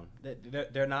a town.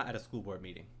 They're not at a school board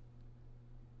meeting.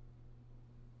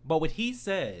 But what he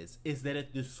says is that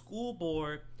if the school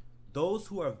board, those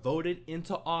who are voted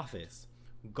into office,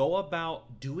 go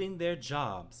about doing their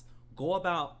jobs, go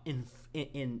about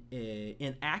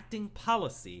enacting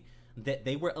policy that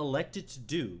they were elected to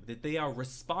do, that they are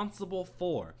responsible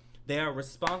for. They are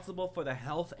responsible for the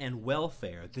health and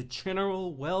welfare, the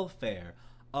general welfare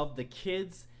of the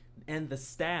kids and the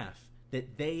staff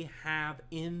that they have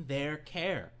in their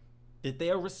care, that they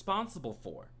are responsible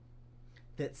for.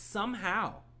 That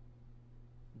somehow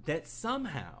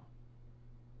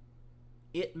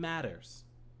it matters.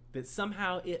 That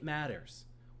somehow it matters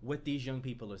what these young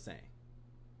people are saying.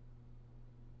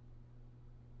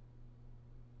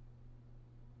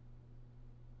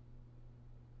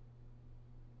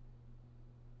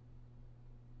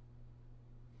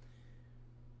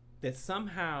 That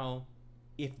somehow,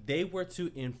 if they were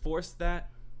to enforce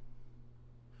that,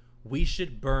 we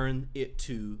should burn it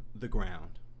to the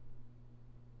ground.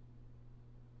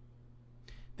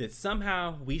 That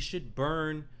somehow we should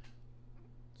burn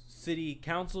city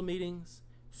council meetings,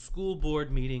 school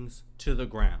board meetings to the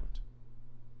ground.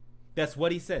 That's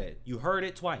what he said. You heard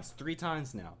it twice, 3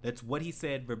 times now. That's what he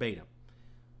said verbatim.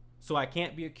 So I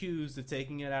can't be accused of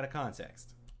taking it out of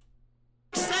context.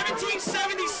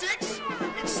 1776? In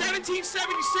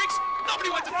 1776, nobody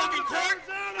went to fucking court.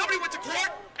 Nobody went to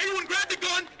court. Everyone grabbed a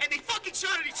gun and they fucking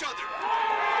shot at each other.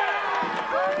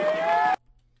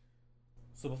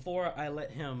 So before I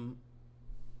let him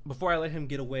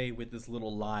get away with this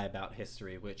little lie about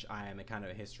history, which I'm kind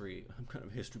of a history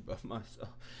buff myself.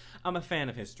 I'm a fan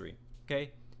of history,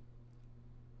 okay?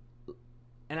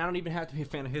 And I don't even have to be a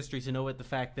fan of history to know what the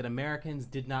fact that Americans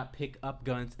did not pick up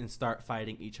guns and start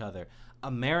fighting each other.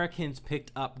 Americans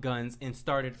picked up guns and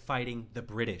started fighting the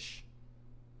British.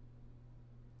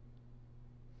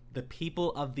 The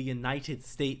people of the United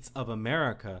States of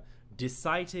America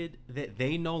decided that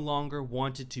they no longer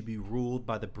wanted to be ruled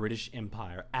by the British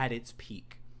Empire at its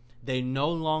peak. They no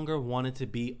longer wanted to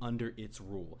be under its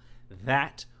rule.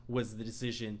 That was the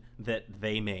decision that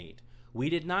they made. We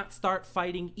did not start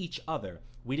fighting each other.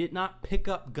 We did not pick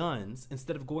up guns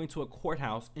instead of going to a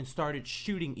courthouse and started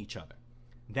shooting each other.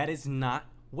 That is not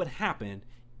what happened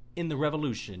in the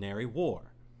Revolutionary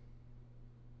War.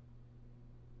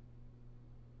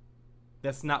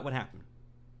 That's not what happened.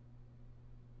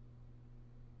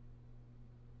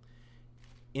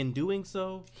 In doing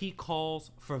so, he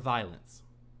calls for violence.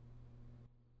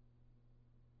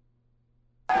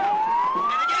 And again,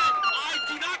 I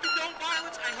do not condone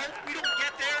violence. I hope we don't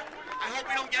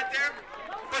get there.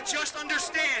 But just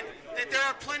understand that there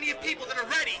are plenty of people that are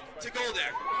ready to go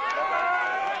there.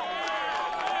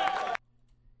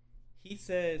 He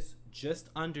says, just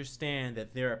understand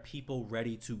that there are people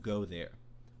ready to go there.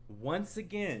 Once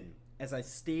again, as I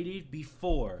stated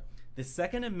before, the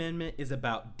Second Amendment is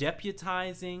about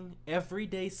deputizing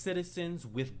everyday citizens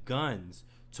with guns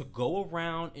to go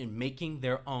around and making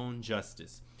their own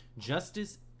justice.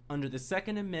 Justice under the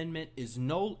Second Amendment is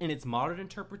no, in its modern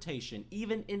interpretation,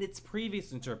 even in its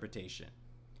previous interpretation,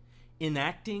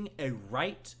 enacting a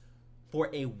right for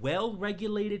a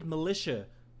well-regulated militia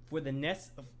for the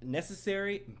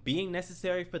necessary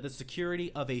for the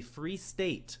security of a free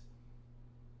state,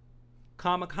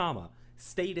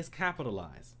 state is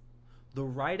capitalized. The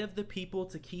right of the people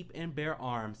to keep and bear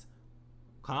arms,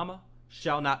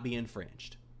 shall not be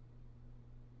infringed.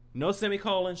 No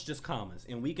semicolons, just commas,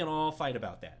 and we can all fight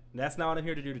about that. That's not what I'm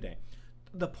here to do today.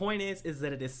 The point is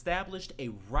that it established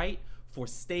a right for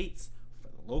states, for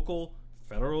the local,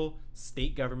 federal,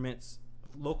 state governments,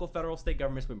 but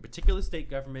in particular state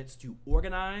governments, to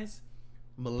organize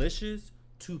militias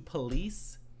to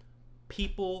police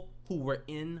people who were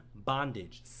in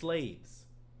bondage, slaves,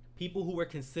 people who were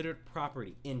considered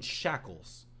property, in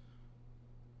shackles.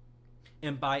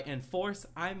 And by enforce,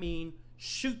 I mean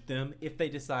shoot them if they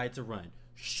decide to run.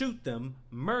 Shoot them,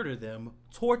 murder them,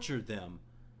 torture them,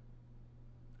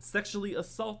 sexually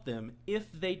assault them if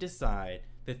they decide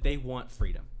that they want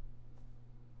freedom.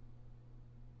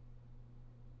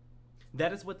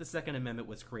 That is what the Second Amendment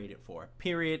was created for.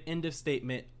 Period. End of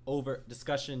statement. Over.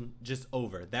 Discussion just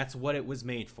over. That's what it was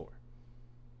made for,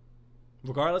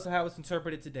 regardless of how it's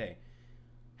interpreted today.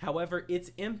 However,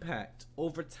 its impact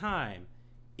over time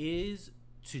is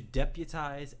to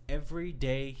deputize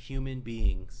everyday human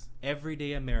beings,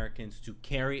 everyday Americans, to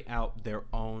carry out their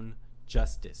own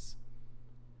justice.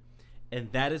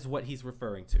 And that is what he's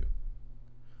referring to.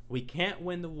 We can't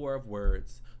win the war of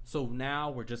words, so now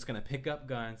we're just going to pick up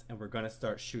guns and we're going to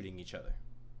start shooting each other.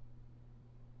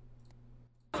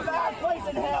 Bad place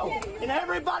in hell, and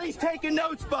everybody's taking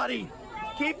notes, buddy.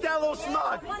 Keep that little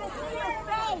smug.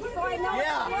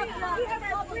 Yeah.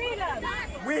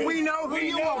 We know who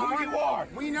you are.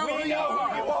 We know who you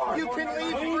are. You can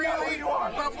leave freely,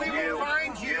 but we will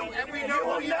find you, and we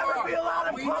know who you are. You will never be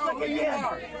allowed in public again.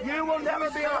 You will never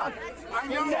be allowed.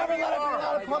 You'll never let us be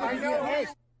allowed in public again.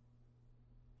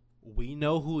 We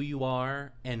know who you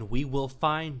are, and we will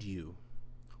find you.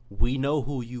 We know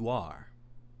who you are.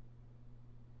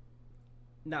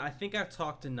 Now, I think I've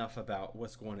talked enough about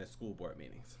what's going on at school board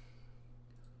meetings.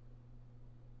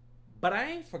 But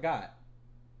I ain't forgot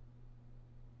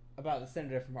about the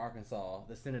senator from Arkansas,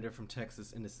 the senator from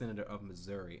Texas, and the senator of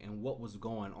Missouri, and what was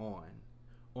going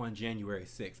on January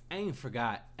 6th. I ain't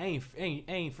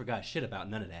forgot shit about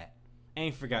none of that.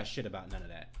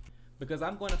 Because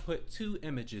I'm going to put two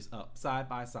images up side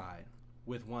by side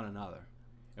with one another.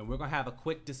 And we're going to have a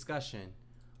quick discussion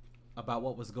about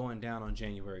what was going down on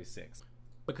January 6th.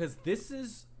 Because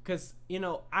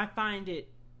I find it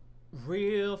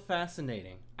real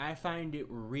fascinating. I just find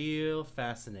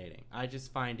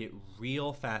it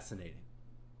real fascinating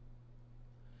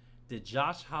that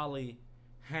Josh Hawley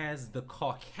has the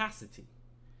caucasity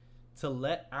to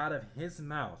let out of his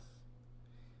mouth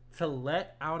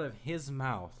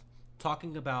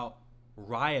talking about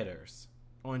rioters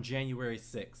on January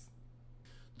 6th.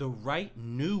 The right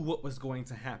knew what was going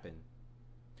to happen.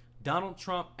 Donald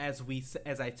Trump, as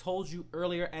I told you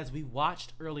earlier, as we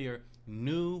watched earlier,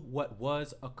 knew what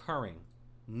was occurring.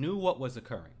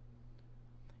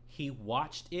 He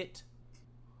watched it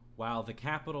while the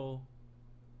Capitol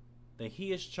that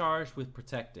he is charged with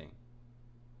protecting,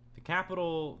 the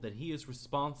Capitol that he is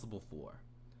responsible for,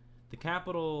 the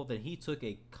Capitol that he took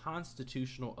a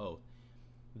constitutional oath,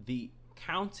 the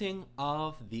counting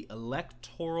of the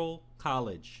Electoral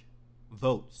College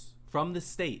votes from the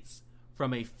states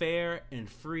from a fair and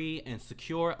free and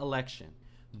secure election.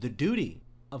 The duty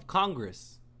of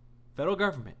Congress, federal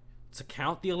government, to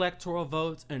count the electoral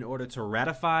votes in order to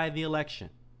ratify the election.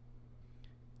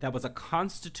 That was a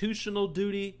constitutional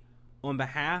duty on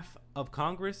behalf of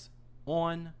Congress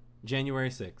on January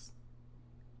 6th.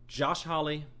 Josh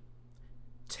Hawley,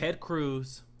 Ted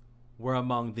Cruz were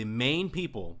among the main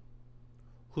people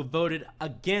who voted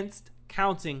against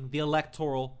counting the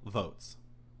electoral votes.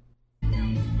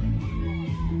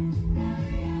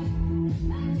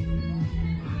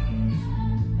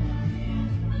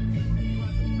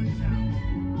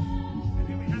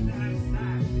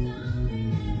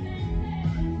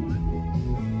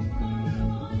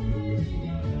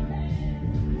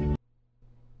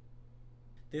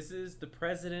 This is the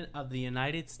President of the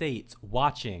United States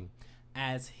watching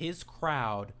as his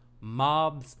crowd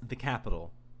mobs the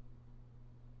Capitol,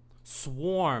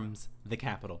 swarms the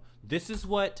Capitol. This is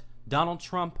what Donald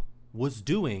Trump was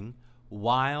doing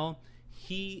while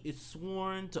he is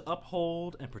sworn to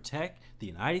uphold and protect the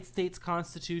United States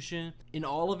Constitution in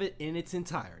all of it in its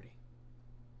entirety.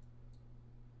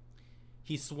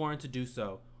 He's sworn to do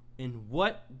so. And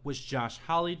what was Josh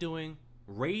Hawley doing?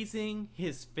 Raising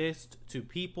his fist to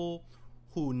people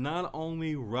who not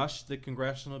only rushed the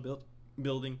congressional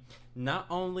building, not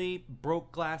only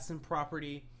broke glass and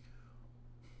property,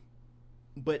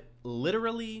 but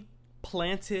literally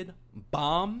planted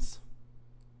bombs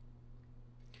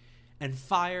and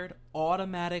fired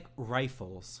automatic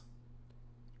rifles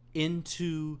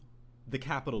into the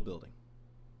Capitol building.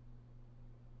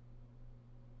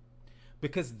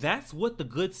 Because that's what the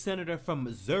good senator from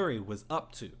Missouri was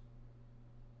up to.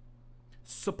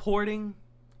 Supporting,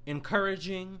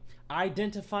 encouraging,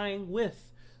 identifying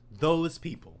with those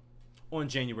people on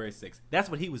January 6th. That's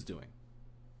what he was doing.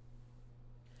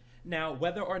 Now,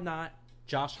 whether or not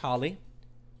Josh Hawley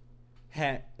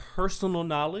had personal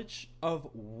knowledge of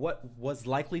what was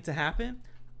likely to happen,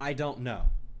 I don't know.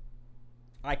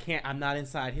 I'm not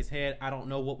inside his head. I don't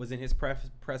know what was in his press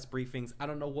briefings. I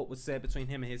don't know what was said between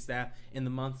him and his staff in the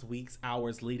months, weeks,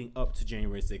 hours leading up to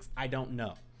January 6th. I don't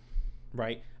know.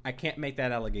 Right? I can't make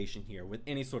that allegation here with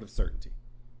any sort of certainty.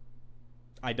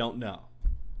 I don't know.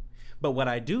 But what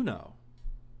I do know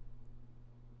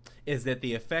is that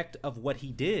the effect of what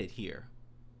he did here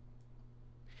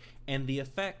and the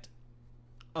effect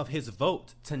of his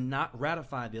vote to not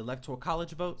ratify the Electoral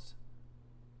College votes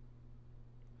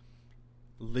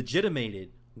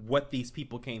legitimated what these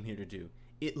people came here to do.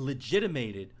 It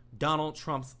legitimated Donald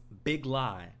Trump's big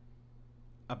lie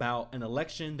about an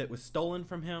election that was stolen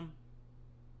from him,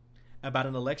 about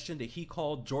an election that he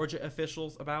called Georgia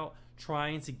officials about,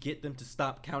 trying to get them to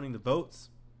stop counting the votes.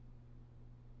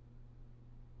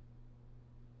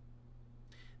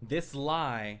 This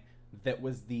lie that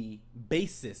was the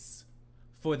basis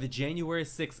for the January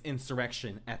 6th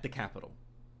insurrection at the Capitol.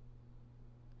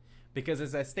 Because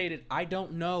as I stated, I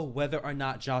don't know whether or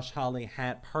not Josh Hawley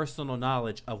had personal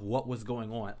knowledge of what was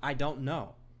going on. I don't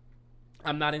know.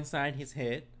 I'm not inside his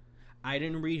head. I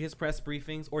didn't read his press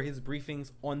briefings or his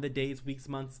briefings on the days, weeks,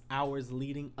 months, hours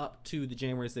leading up to the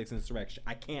January 6th insurrection.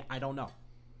 I don't know.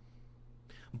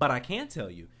 But I can tell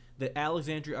you that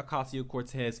Alexandria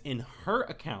Ocasio-Cortez, in her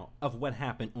account of what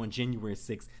happened on January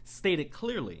 6th, stated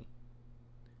clearly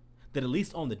that at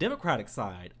least on the Democratic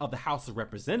side of the House of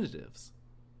Representatives,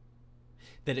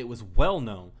 that it was well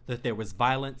known that there was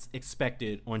violence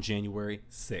expected on January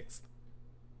 6th.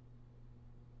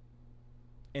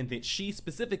 And that she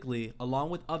specifically, along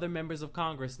with other members of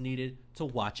Congress, needed to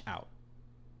watch out.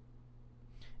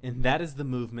 And that is the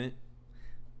movement.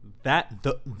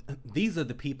 These are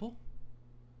the people.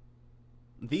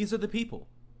 These are the people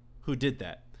who did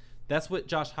that. That's what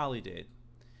Josh Hawley did.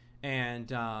 And,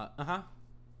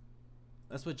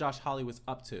 that's what Josh Hawley was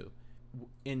up to.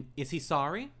 And is he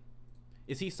sorry?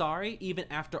 Is he sorry even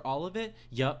after all of it?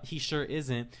 Yup, he sure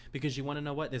isn't. Because you want to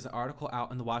know what? There's an article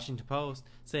out in the Washington Post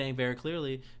saying very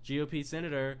clearly, GOP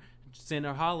Senator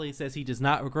Hawley says he does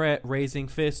not regret raising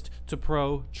fist to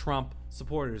pro-Trump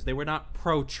supporters. They were not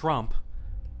pro-Trump.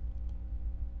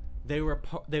 They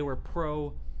were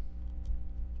pro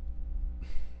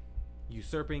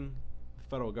usurping the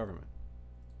federal government.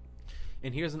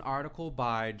 And here's an article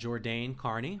by Jordan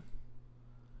Carney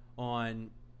on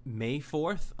May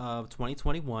 4th of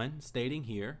 2021, stating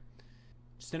here,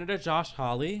 Senator Josh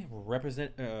Hawley,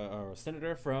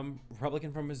 Senator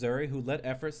Republican from Missouri, who led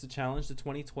efforts to challenge the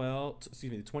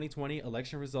 2020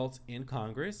 election results in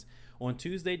Congress, on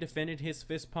Tuesday defended his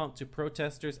fist pump to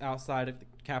protesters outside of the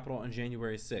Capitol on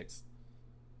January 6th.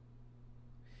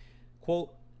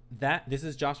 Quote, this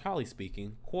is Josh Hawley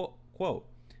speaking, quote,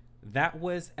 that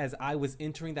was as I was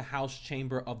entering the House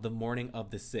chamber of the morning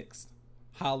of the 6th.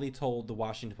 Hawley told the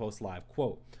Washington Post Live,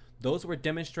 quote, those were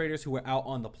demonstrators who were out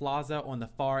on the plaza on the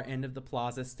far end of the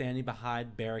plaza standing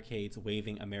behind barricades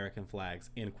waving American flags,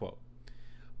 end quote.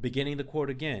 Beginning the quote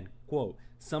again, quote,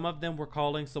 some of them were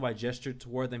calling, so I gestured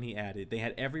toward them, he added. They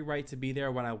had every right to be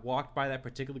there when I walked by that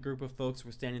particular group of folks who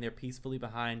were standing there peacefully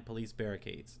behind police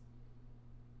barricades.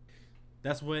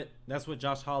 That's what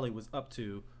Josh Hawley was up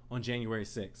to on January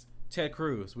 6th. Ted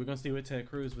Cruz. We're going to see what Ted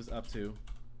Cruz was up to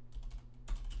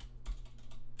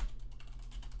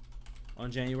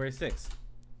on January 6th.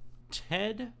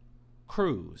 Ted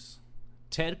Cruz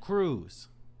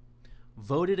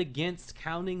voted against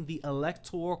counting the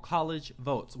Electoral College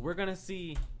votes. We're going to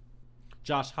see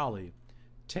Josh Hawley,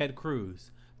 Ted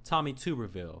Cruz, Tommy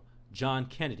Tuberville, John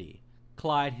Kennedy,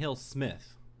 Clyde Hill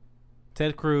Smith.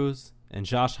 Ted Cruz and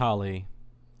Josh Hawley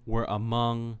were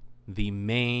among the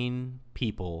main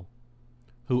people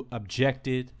who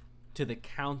objected to the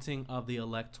counting of the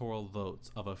electoral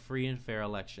votes of a free and fair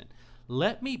election.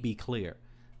 Let me be clear.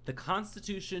 The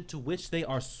Constitution to which they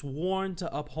are sworn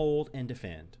to uphold and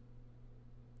defend,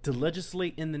 to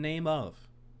legislate in the name of,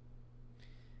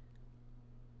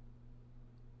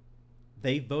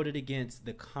 they voted against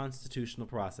the constitutional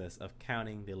process of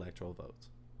counting the electoral votes.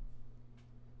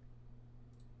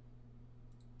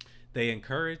 They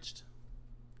encouraged,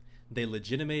 they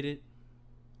legitimated,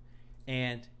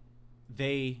 and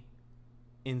they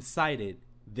incited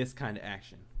this kind of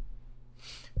action.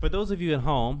 For those of you at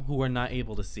home who are not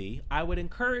able to see, I would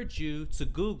encourage you to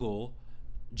Google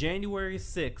January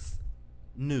 6th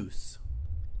noose,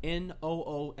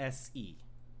 Noose.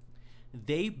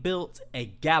 They built a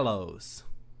gallows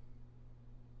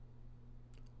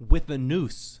with a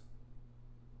noose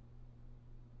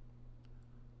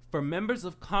for members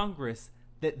of Congress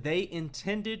that they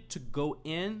intended to go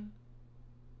in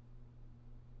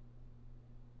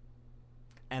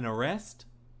and arrest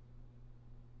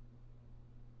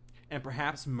and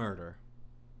perhaps murder.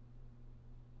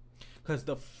 Because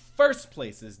the first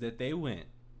places that they went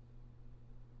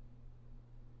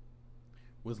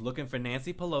was looking for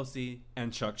Nancy Pelosi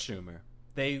and Chuck Schumer.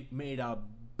 They made a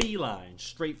beeline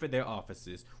straight for their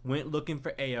offices, went looking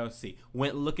for AOC,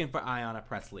 went looking for Ayanna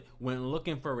Pressley, went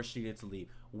looking for Rashida Tlaib,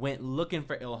 went looking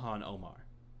for Ilhan Omar.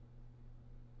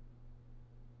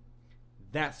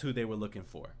 That's who they were looking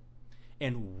for.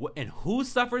 And who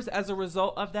suffers as a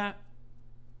result of that?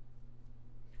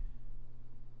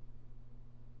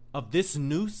 Of this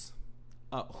noose?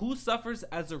 Who suffers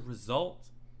as a result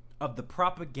of the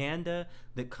propaganda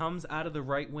that comes out of the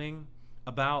right wing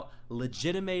about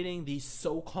legitimating these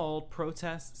so-called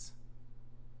protests?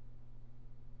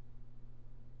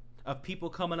 Of people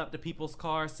coming up to people's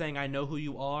cars saying, I know who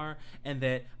you are, and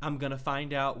that I'm going to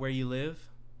find out where you live?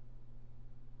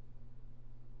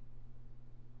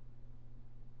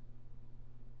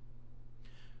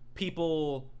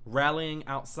 people rallying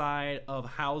outside of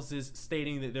houses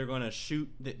stating that they're going to shoot,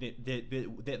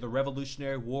 that the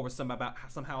Revolutionary War was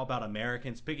somehow about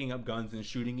Americans picking up guns and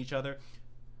shooting each other.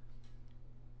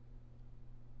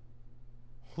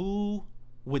 Who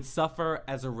would suffer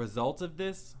as a result of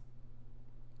this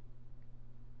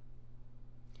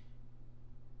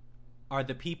are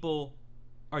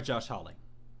Josh Hawley.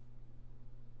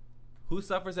 Who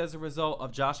suffers as a result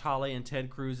of Josh Hawley and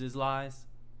Ted Cruz's lies?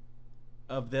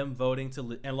 Of them voting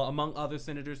to, and among other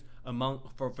senators,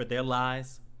 for their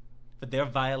lies, for their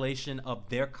violation of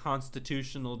their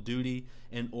constitutional duty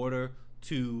in order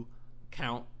to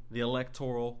count the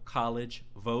Electoral College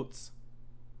votes.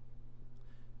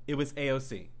 It was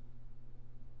AOC.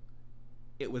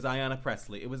 It was Ayanna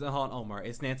Pressley. It was Ilhan Omar.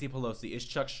 It's Nancy Pelosi. It's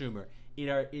Chuck Schumer.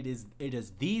 It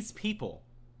is these people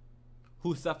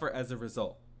who suffer as a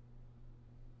result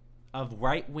of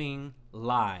right-wing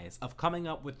lies, of coming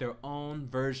up with their own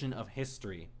version of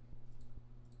history.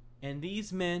 And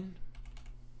these men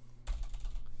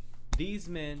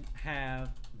have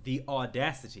the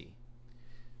audacity,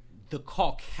 the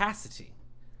caucasity,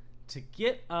 to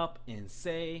get up and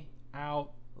say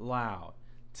out loud,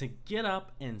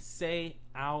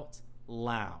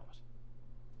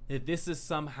 that this is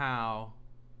somehow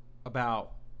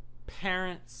about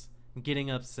parents getting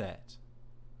upset.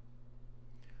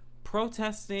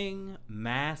 Protesting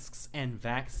masks and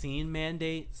vaccine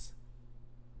mandates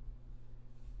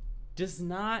does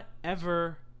not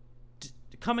ever,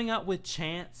 coming up with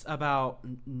chants about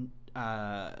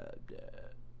no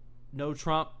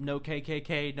Trump, no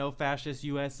KKK, no fascist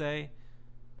USA,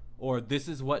 or this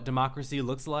is what democracy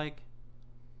looks like,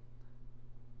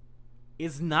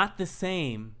 is not the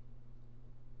same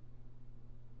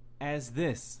as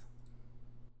this.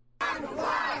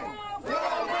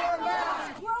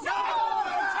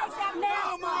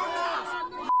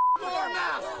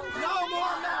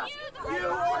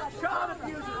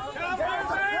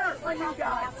 You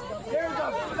guys, there's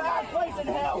a bad place in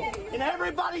hell, and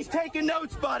everybody's taking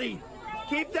notes, buddy.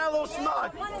 Keep that little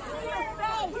smug.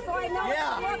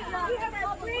 Yeah.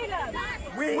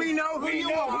 We know who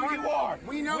you are.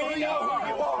 We know who you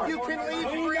are. You can leave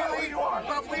freely,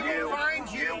 but we will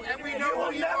find you, and we know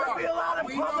who you are. You will never be allowed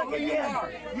in public again.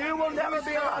 You will never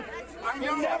be allowed.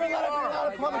 You'll never let it be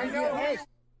allowed in public again.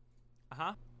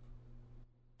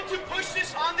 To push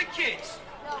this on the kids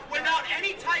without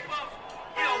any type of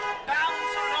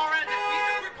balance on our end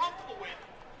that we're comfortable with.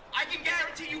 I can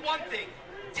guarantee you one thing.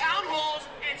 Town halls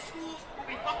and schools will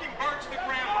be fucking burned to the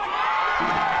ground.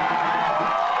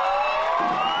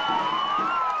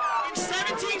 In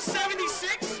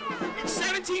 1776,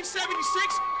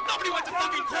 nobody went to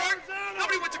fucking court.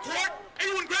 Nobody went to court.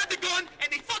 Everyone grabbed the gun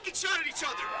and they fucking shot at each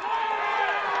other.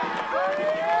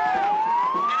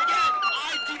 And again,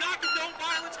 I do not condone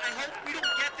violence. I hope we don't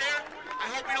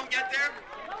get there.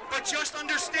 But just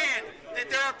understand that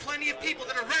there are plenty of people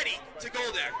that are ready to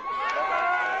go there.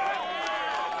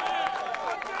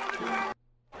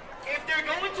 If they're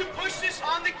going to push this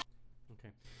on the...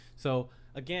 Okay. So,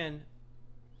 again,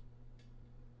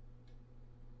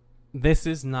 this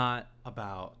is not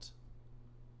about,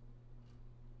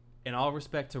 in all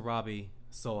respect to Robby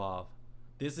Soave,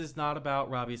 this is not about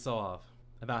Robby Soave,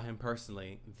 about him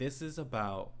personally. This is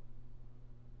about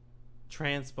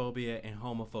transphobia and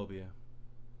homophobia.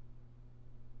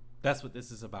 That's what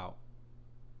this is about.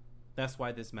 That's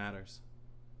why this matters.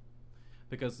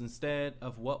 Because instead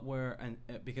of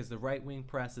because the right-wing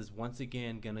press is once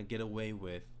again going to get away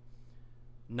with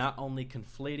not only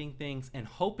conflating things and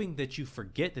hoping that you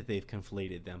forget that they've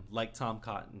conflated them, like Tom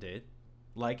Cotton did,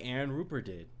 like Aaron Rupert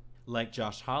did, like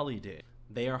Josh Hawley did.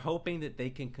 They are hoping that they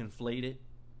can conflate it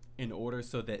in order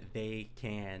so that they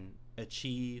can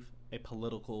achieve a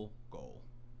political goal.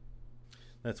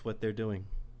 That's what they're doing.